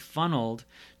then will be funneled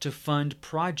to fund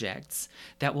projects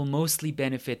that will mostly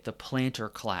benefit the planter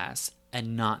class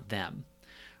and not them,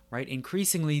 right?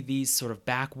 Increasingly, these sort of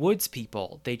backwoods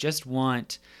people, they just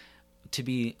want to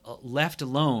be left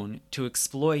alone to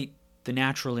exploit the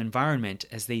natural environment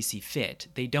as they see fit.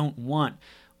 They don't want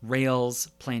rails,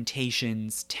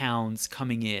 plantations, towns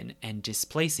coming in and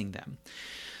displacing them.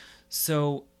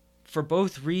 So for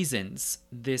both reasons,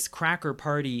 this Cracker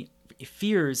Party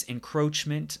fears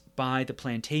encroachment by the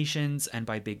plantations and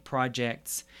by big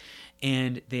projects,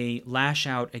 and they lash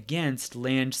out against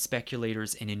land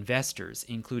speculators and investors,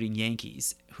 including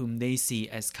Yankees, whom they see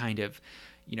as kind of,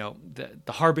 the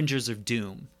harbingers of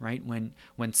doom, right?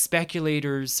 When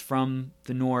speculators from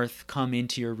the north come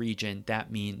into your region,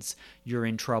 that means you're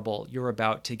in trouble. You're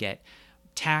about to get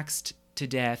taxed to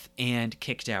death and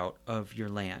kicked out of your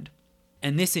land.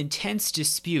 And this intense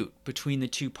dispute between the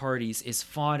two parties is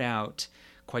fought out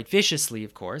quite viciously,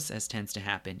 of course, as tends to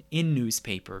happen, in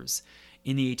newspapers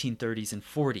in the 1830s and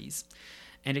 40s.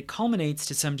 And it culminates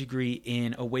to some degree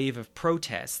in a wave of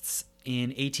protests in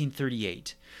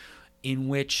 1838, in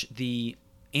which the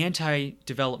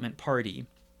anti-development party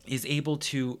is able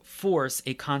to force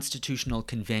a constitutional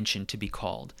convention to be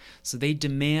called. So they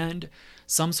demand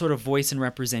some sort of voice and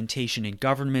representation in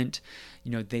government.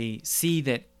 They see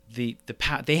that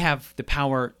they have the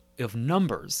power of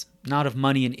numbers, not of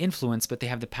money and influence, but they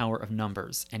have the power of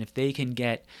numbers. And if they can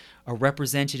get a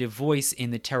representative voice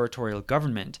in the territorial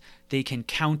government, they can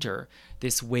counter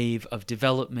this wave of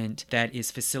development that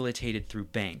is facilitated through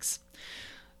banks.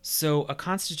 So a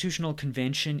constitutional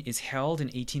convention is held in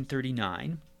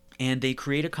 1839, and they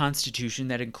create a constitution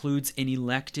that includes an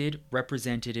elected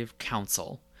representative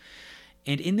council.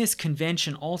 And in this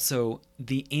convention also,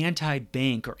 the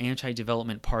anti-bank or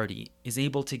anti-development party is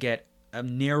able to get a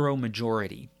narrow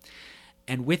majority.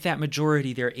 And with that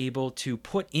majority, they're able to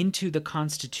put into the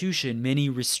Constitution many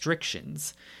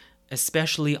restrictions,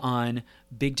 especially on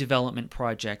big development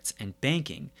projects and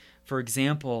banking. For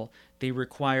example, they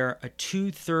require a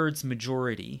 2/3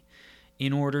 majority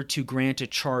in order to grant a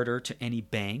charter to any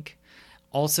bank.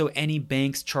 Also, any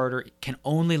bank's charter can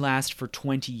only last for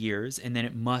 20 years, and then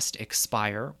it must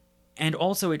expire. And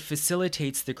also, it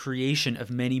facilitates the creation of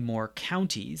many more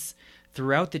counties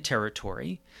throughout the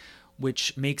territory,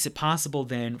 which makes it possible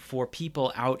then for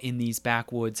people out in these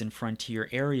backwoods and frontier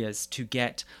areas to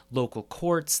get local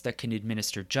courts that can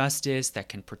administer justice, that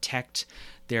can protect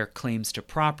their claims to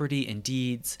property and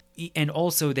deeds, and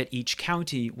also that each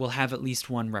county will have at least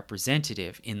one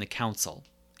representative in the council.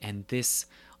 And this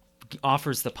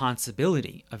offers the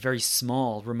possibility of very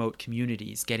small remote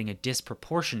communities getting a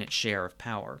disproportionate share of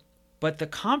power. But the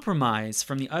compromise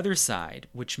from the other side,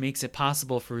 which makes it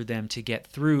possible for them to get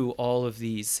through all of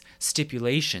these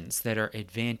stipulations that are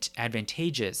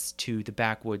advantageous to the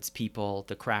backwoods people,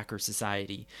 the Cracker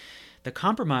Society, the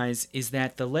compromise is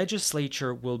that the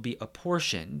legislature will be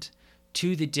apportioned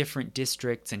to the different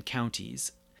districts and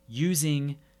counties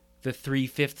using the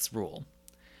 3/5 rule.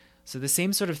 So the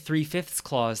same sort of 3/5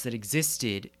 clause that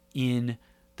existed in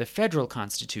the federal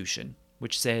Constitution,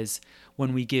 which says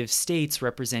when we give states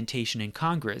representation in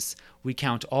Congress, we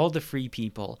count all the free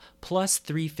people plus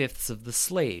 3/5 of the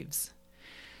slaves.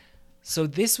 So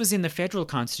this was in the federal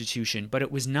Constitution, but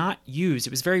it was not used.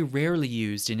 It was very rarely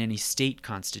used in any state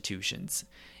constitutions.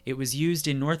 It was used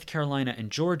in North Carolina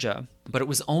and Georgia, but it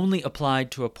was only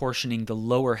applied to apportioning the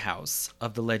lower house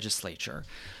of the legislature.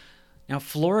 Now,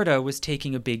 Florida was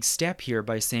taking a big step here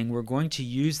by saying we're going to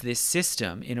use this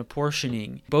system in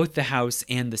apportioning both the House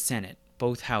and the Senate,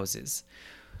 both houses.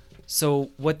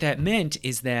 So what that meant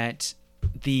is that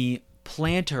the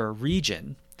planter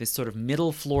region, this sort of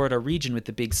middle Florida region with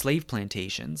the big slave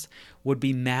plantations, would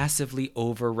be massively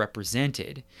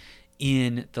overrepresented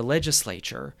in the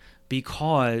legislature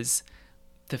because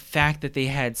the fact that they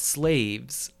had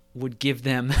slaves would give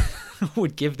them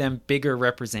bigger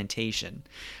representation,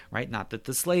 right? Not that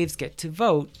the slaves get to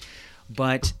vote,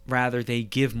 but rather they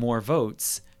give more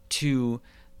votes to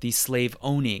the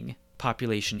slave-owning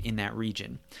population in that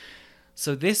region.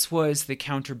 So this was the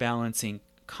counterbalancing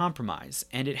compromise,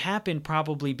 and it happened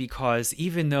probably because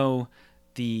even though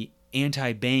the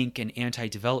anti-bank and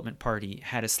anti-development party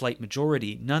had a slight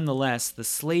majority, nonetheless, the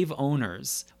slave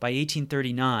owners by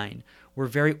 1839 were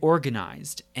very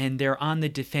organized, and they're on the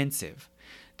defensive.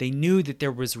 They knew that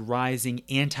there was rising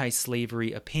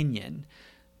anti-slavery opinion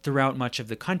throughout much of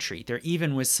the country. There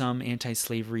even was some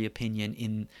anti-slavery opinion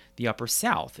in the Upper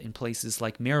South, in places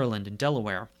like Maryland and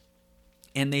Delaware.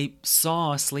 And they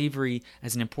saw slavery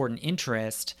as an important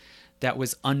interest that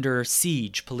was under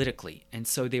siege politically. And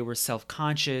so they were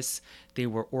self-conscious, they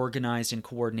were organized and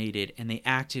coordinated, and they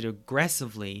acted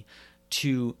aggressively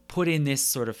to put in this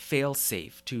sort of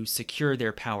fail-safe to secure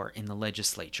their power in the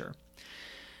legislature.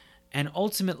 And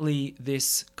ultimately,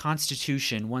 this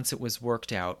constitution, once it was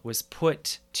worked out, was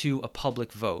put to a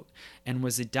public vote and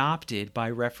was adopted by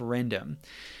referendum.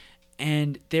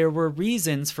 And there were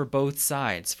reasons for both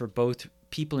sides, for both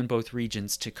people in both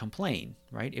regions to complain,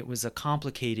 right? It was a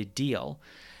complicated deal.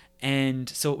 And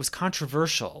so it was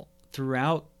controversial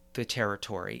throughout the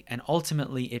territory, and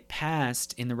ultimately it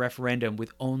passed in the referendum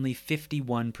with only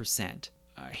 51%,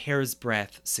 a hair's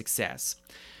breadth success.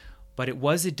 But it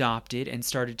was adopted and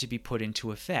started to be put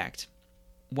into effect.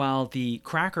 While the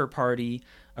Cracker Party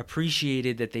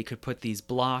appreciated that they could put these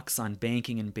blocks on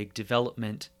banking and big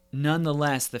development,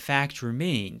 nonetheless, the fact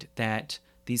remained that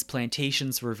these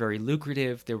plantations were very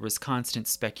lucrative. There was constant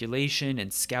speculation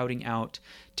and scouting out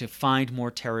to find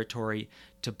more territory,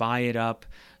 to buy it up,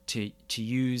 to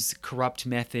use corrupt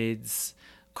methods,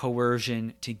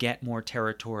 coercion to get more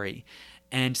territory.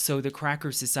 And so the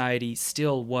Cracker Society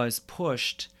still was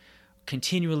pushed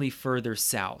continually further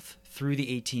south through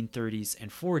the 1830s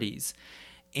and 40s.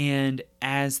 And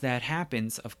as that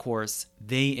happens, of course,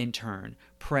 they in turn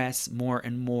press more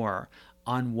and more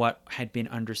on what had been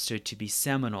understood to be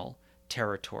Seminole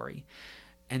territory.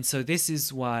 And so this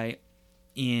is why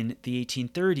in the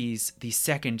 1830s, the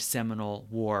Second Seminole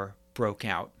War broke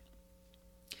out.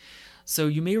 So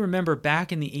you may remember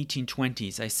back in the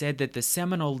 1820s, I said that the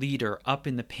Seminole leader up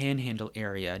in the Panhandle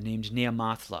area named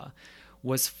Neamathla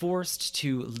was forced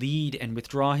to lead and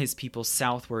withdraw his people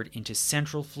southward into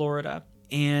central Florida,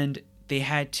 and they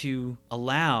had to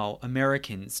allow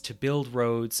Americans to build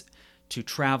roads, to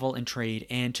travel and trade,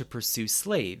 and to pursue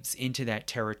slaves into that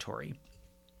territory.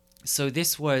 So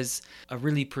this was a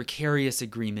really precarious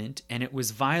agreement, and it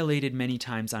was violated many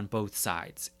times on both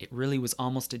sides. It really was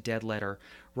almost a dead letter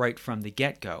right from the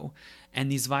get-go,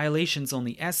 and these violations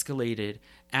only escalated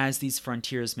as these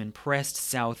frontiersmen pressed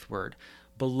southward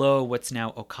below what's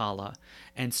now Ocala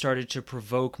and started to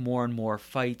provoke more and more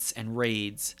fights and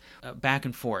raids back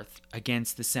and forth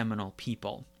against the Seminole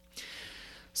people.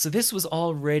 So this was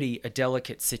already a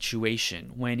delicate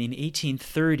situation when in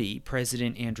 1830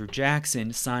 President Andrew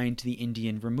Jackson signed the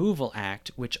Indian Removal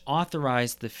Act, which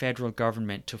authorized the federal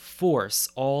government to force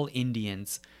all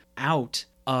Indians out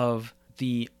of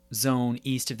the zone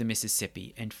east of the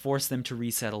Mississippi and force them to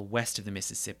resettle west of the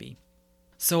Mississippi.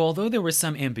 So although there was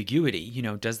some ambiguity,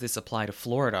 does this apply to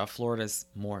Florida? Florida's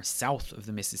more south of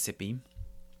the Mississippi.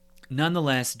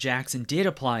 Nonetheless, Jackson did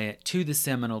apply it to the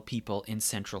Seminole people in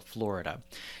central Florida.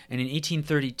 And in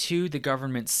 1832, the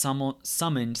government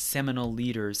summoned Seminole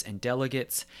leaders and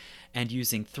delegates, and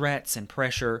using threats and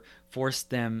pressure, forced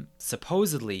them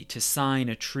supposedly to sign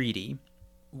a treaty,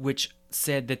 which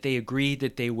said that they agreed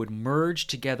that they would merge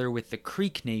together with the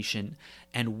Creek Nation,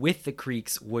 and with the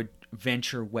Creeks would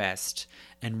venture west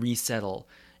and resettle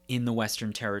in the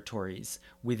Western Territories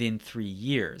within 3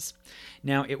 years.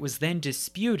 Now, it was then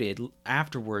disputed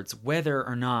afterwards whether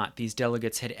or not these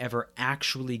delegates had ever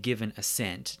actually given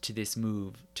assent to this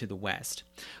move to the west.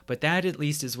 But that at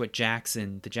least is what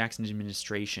the Jackson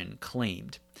administration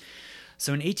claimed.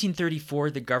 So in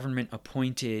 1834, the government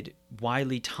appointed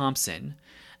Wiley Thompson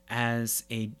as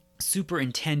a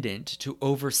superintendent to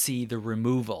oversee the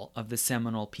removal of the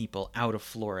Seminole people out of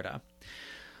Florida.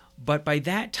 But by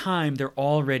that time, there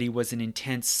already was an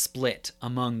intense split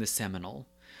among the Seminole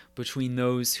between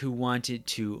those who wanted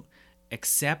to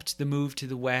accept the move to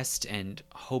the west and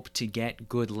hope to get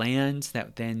good lands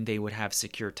that then they would have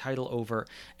secure title over,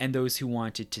 and those who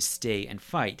wanted to stay and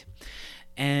fight.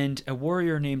 And a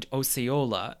warrior named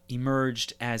Osceola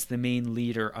emerged as the main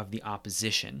leader of the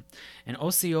opposition. And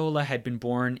Osceola had been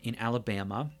born in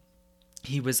Alabama.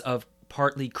 He was of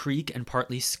partly Creek and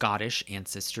partly Scottish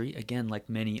ancestry, again, like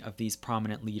many of these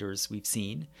prominent leaders we've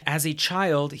seen. As a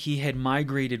child, he had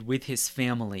migrated with his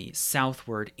family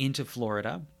southward into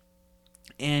Florida,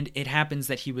 and it happens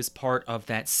that he was part of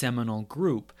that Seminole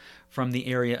group from the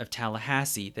area of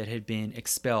Tallahassee that had been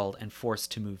expelled and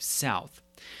forced to move south.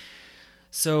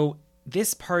 So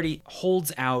this party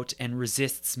holds out and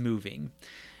resists moving.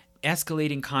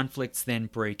 Escalating conflicts then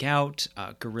break out,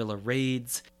 guerrilla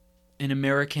raids. An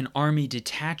American army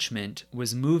detachment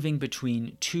was moving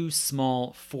between two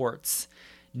small forts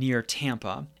near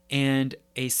Tampa, and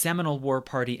a Seminole war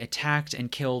party attacked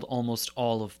and killed almost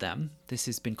all of them. This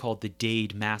has been called the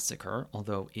Dade Massacre,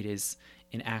 although it is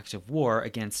an act of war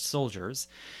against soldiers.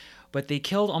 But they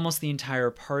killed almost the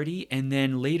entire party, and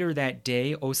then later that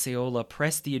day, Osceola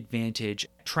pressed the advantage,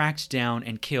 tracked down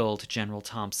and killed General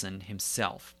Thompson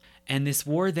himself. And this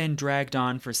war then dragged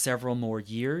on for several more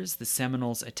years. The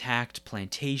Seminoles attacked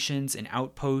plantations and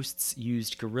outposts,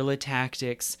 used guerrilla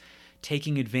tactics,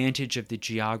 taking advantage of the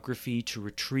geography to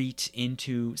retreat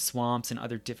into swamps and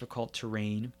other difficult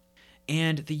terrain.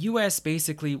 And the U.S.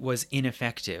 basically was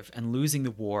ineffective and losing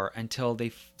the war until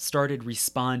they started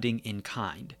responding in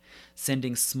kind,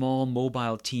 sending small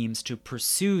mobile teams to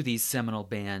pursue these Seminole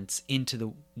bands into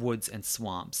the woods and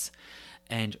swamps,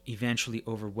 and eventually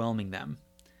overwhelming them.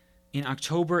 In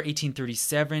October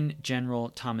 1837, General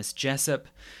Thomas Jesup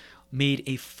made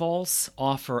a false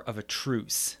offer of a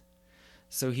truce.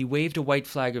 So he waved a white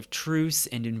flag of truce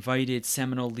and invited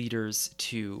Seminole leaders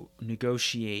to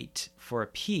negotiate for a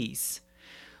peace,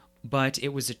 but it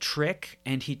was a trick,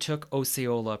 and he took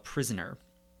Osceola prisoner.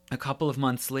 A couple of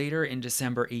months later, in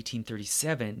December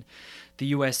 1837, the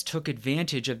U.S. took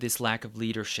advantage of this lack of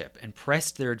leadership and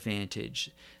pressed their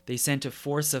advantage. They sent a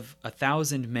force of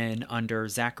 1,000 men under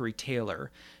Zachary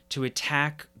Taylor to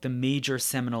attack the major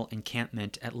Seminole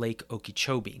encampment at Lake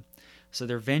Okeechobee. So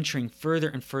they're venturing further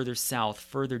and further south,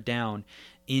 further down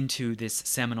into this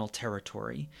Seminole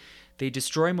territory. They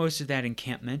destroy most of that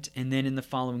encampment, and then in the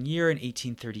following year, in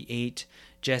 1838,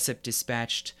 Jesup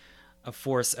dispatched a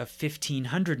force of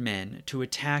 1,500 men to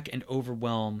attack and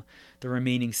overwhelm the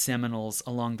remaining Seminoles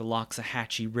along the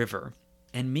Loxahatchee River.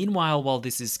 And meanwhile, while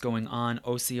this is going on,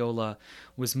 Osceola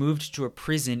was moved to a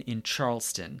prison in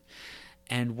Charleston.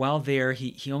 And while there,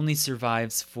 he only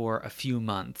survives for a few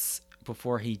months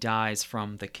before he dies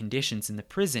from the conditions in the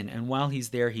prison. And while he's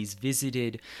there, he's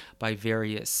visited by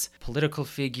various political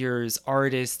figures,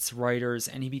 artists, writers,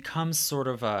 and he becomes sort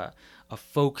of a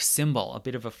folk symbol, a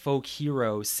bit of a folk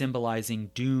hero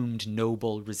symbolizing doomed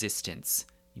noble resistance.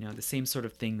 You know, the same sort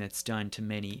of thing that's done to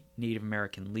many Native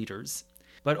American leaders.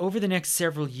 But over the next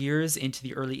several years into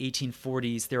the early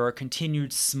 1840s, there are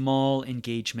continued small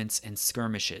engagements and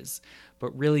skirmishes.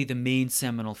 But really the main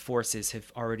Seminole forces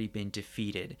have already been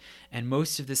defeated, and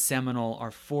most of the Seminole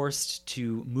are forced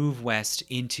to move west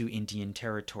into Indian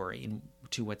Territory,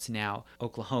 into what's now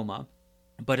Oklahoma.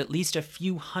 But at least a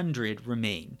few hundred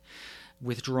remain,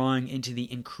 withdrawing into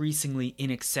the increasingly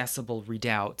inaccessible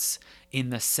redoubts in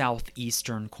the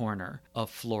southeastern corner of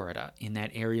Florida, in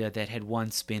that area that had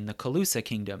once been the Calusa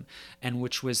Kingdom, and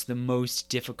which was the most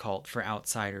difficult for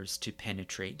outsiders to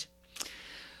penetrate.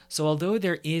 So although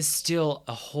there is still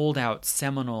a holdout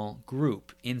Seminole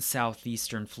group in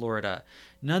southeastern Florida,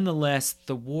 nonetheless,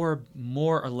 the war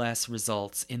more or less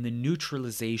results in the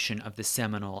neutralization of the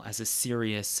Seminole as a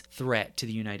serious threat to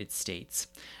the United States,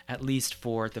 at least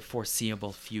for the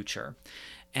foreseeable future.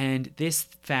 And this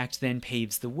fact then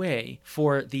paves the way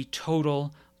for the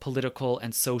total political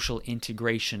and social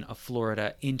integration of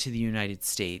Florida into the United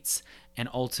States, and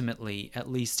ultimately, at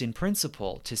least in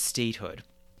principle, to statehood.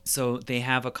 So they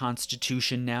have a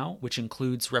constitution now, which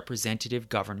includes representative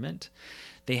government.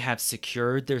 They have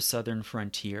secured their southern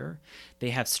frontier. They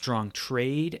have strong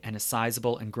trade and a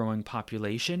sizable and growing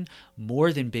population,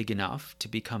 more than big enough to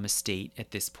become a state at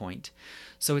this point.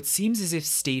 So it seems as if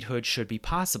statehood should be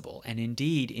possible. And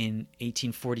indeed, in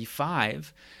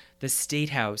 1845, the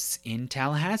State House in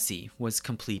Tallahassee was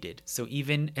completed. So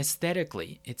even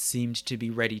aesthetically, it seemed to be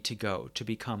ready to go, to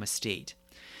become a state.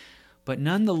 But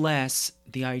nonetheless,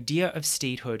 the idea of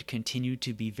statehood continued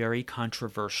to be very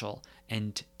controversial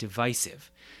and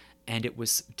divisive, and it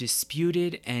was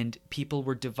disputed, and people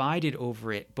were divided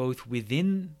over it both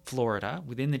within Florida,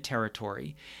 within the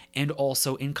territory, and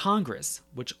also in Congress,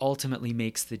 which ultimately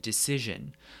makes the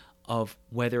decision of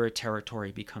whether a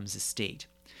territory becomes a state.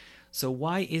 So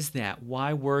why is that?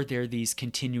 Why were there these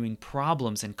continuing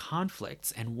problems and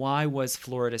conflicts? And why was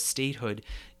Florida statehood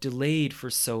delayed for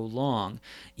so long,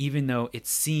 even though it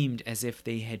seemed as if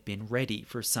they had been ready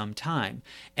for some time?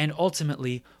 And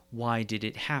ultimately, why did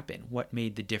it happen? What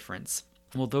made the difference?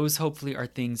 Well, those hopefully are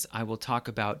things I will talk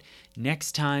about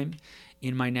next time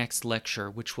in my next lecture,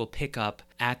 which will pick up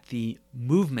at the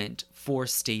movement for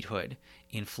statehood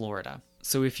in Florida.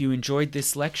 So if you enjoyed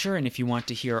this lecture and if you want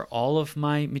to hear all of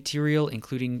my material,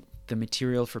 including the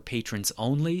material for patrons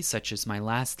only, such as my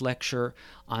last lecture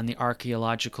on the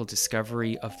archaeological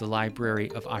discovery of the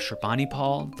Library of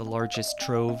Ashurbanipal, the largest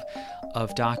trove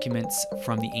of documents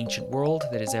from the ancient world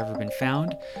that has ever been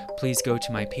found, please go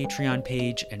to my Patreon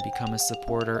page and become a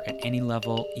supporter at any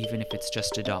level, even if it's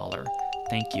just $1.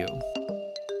 Thank you.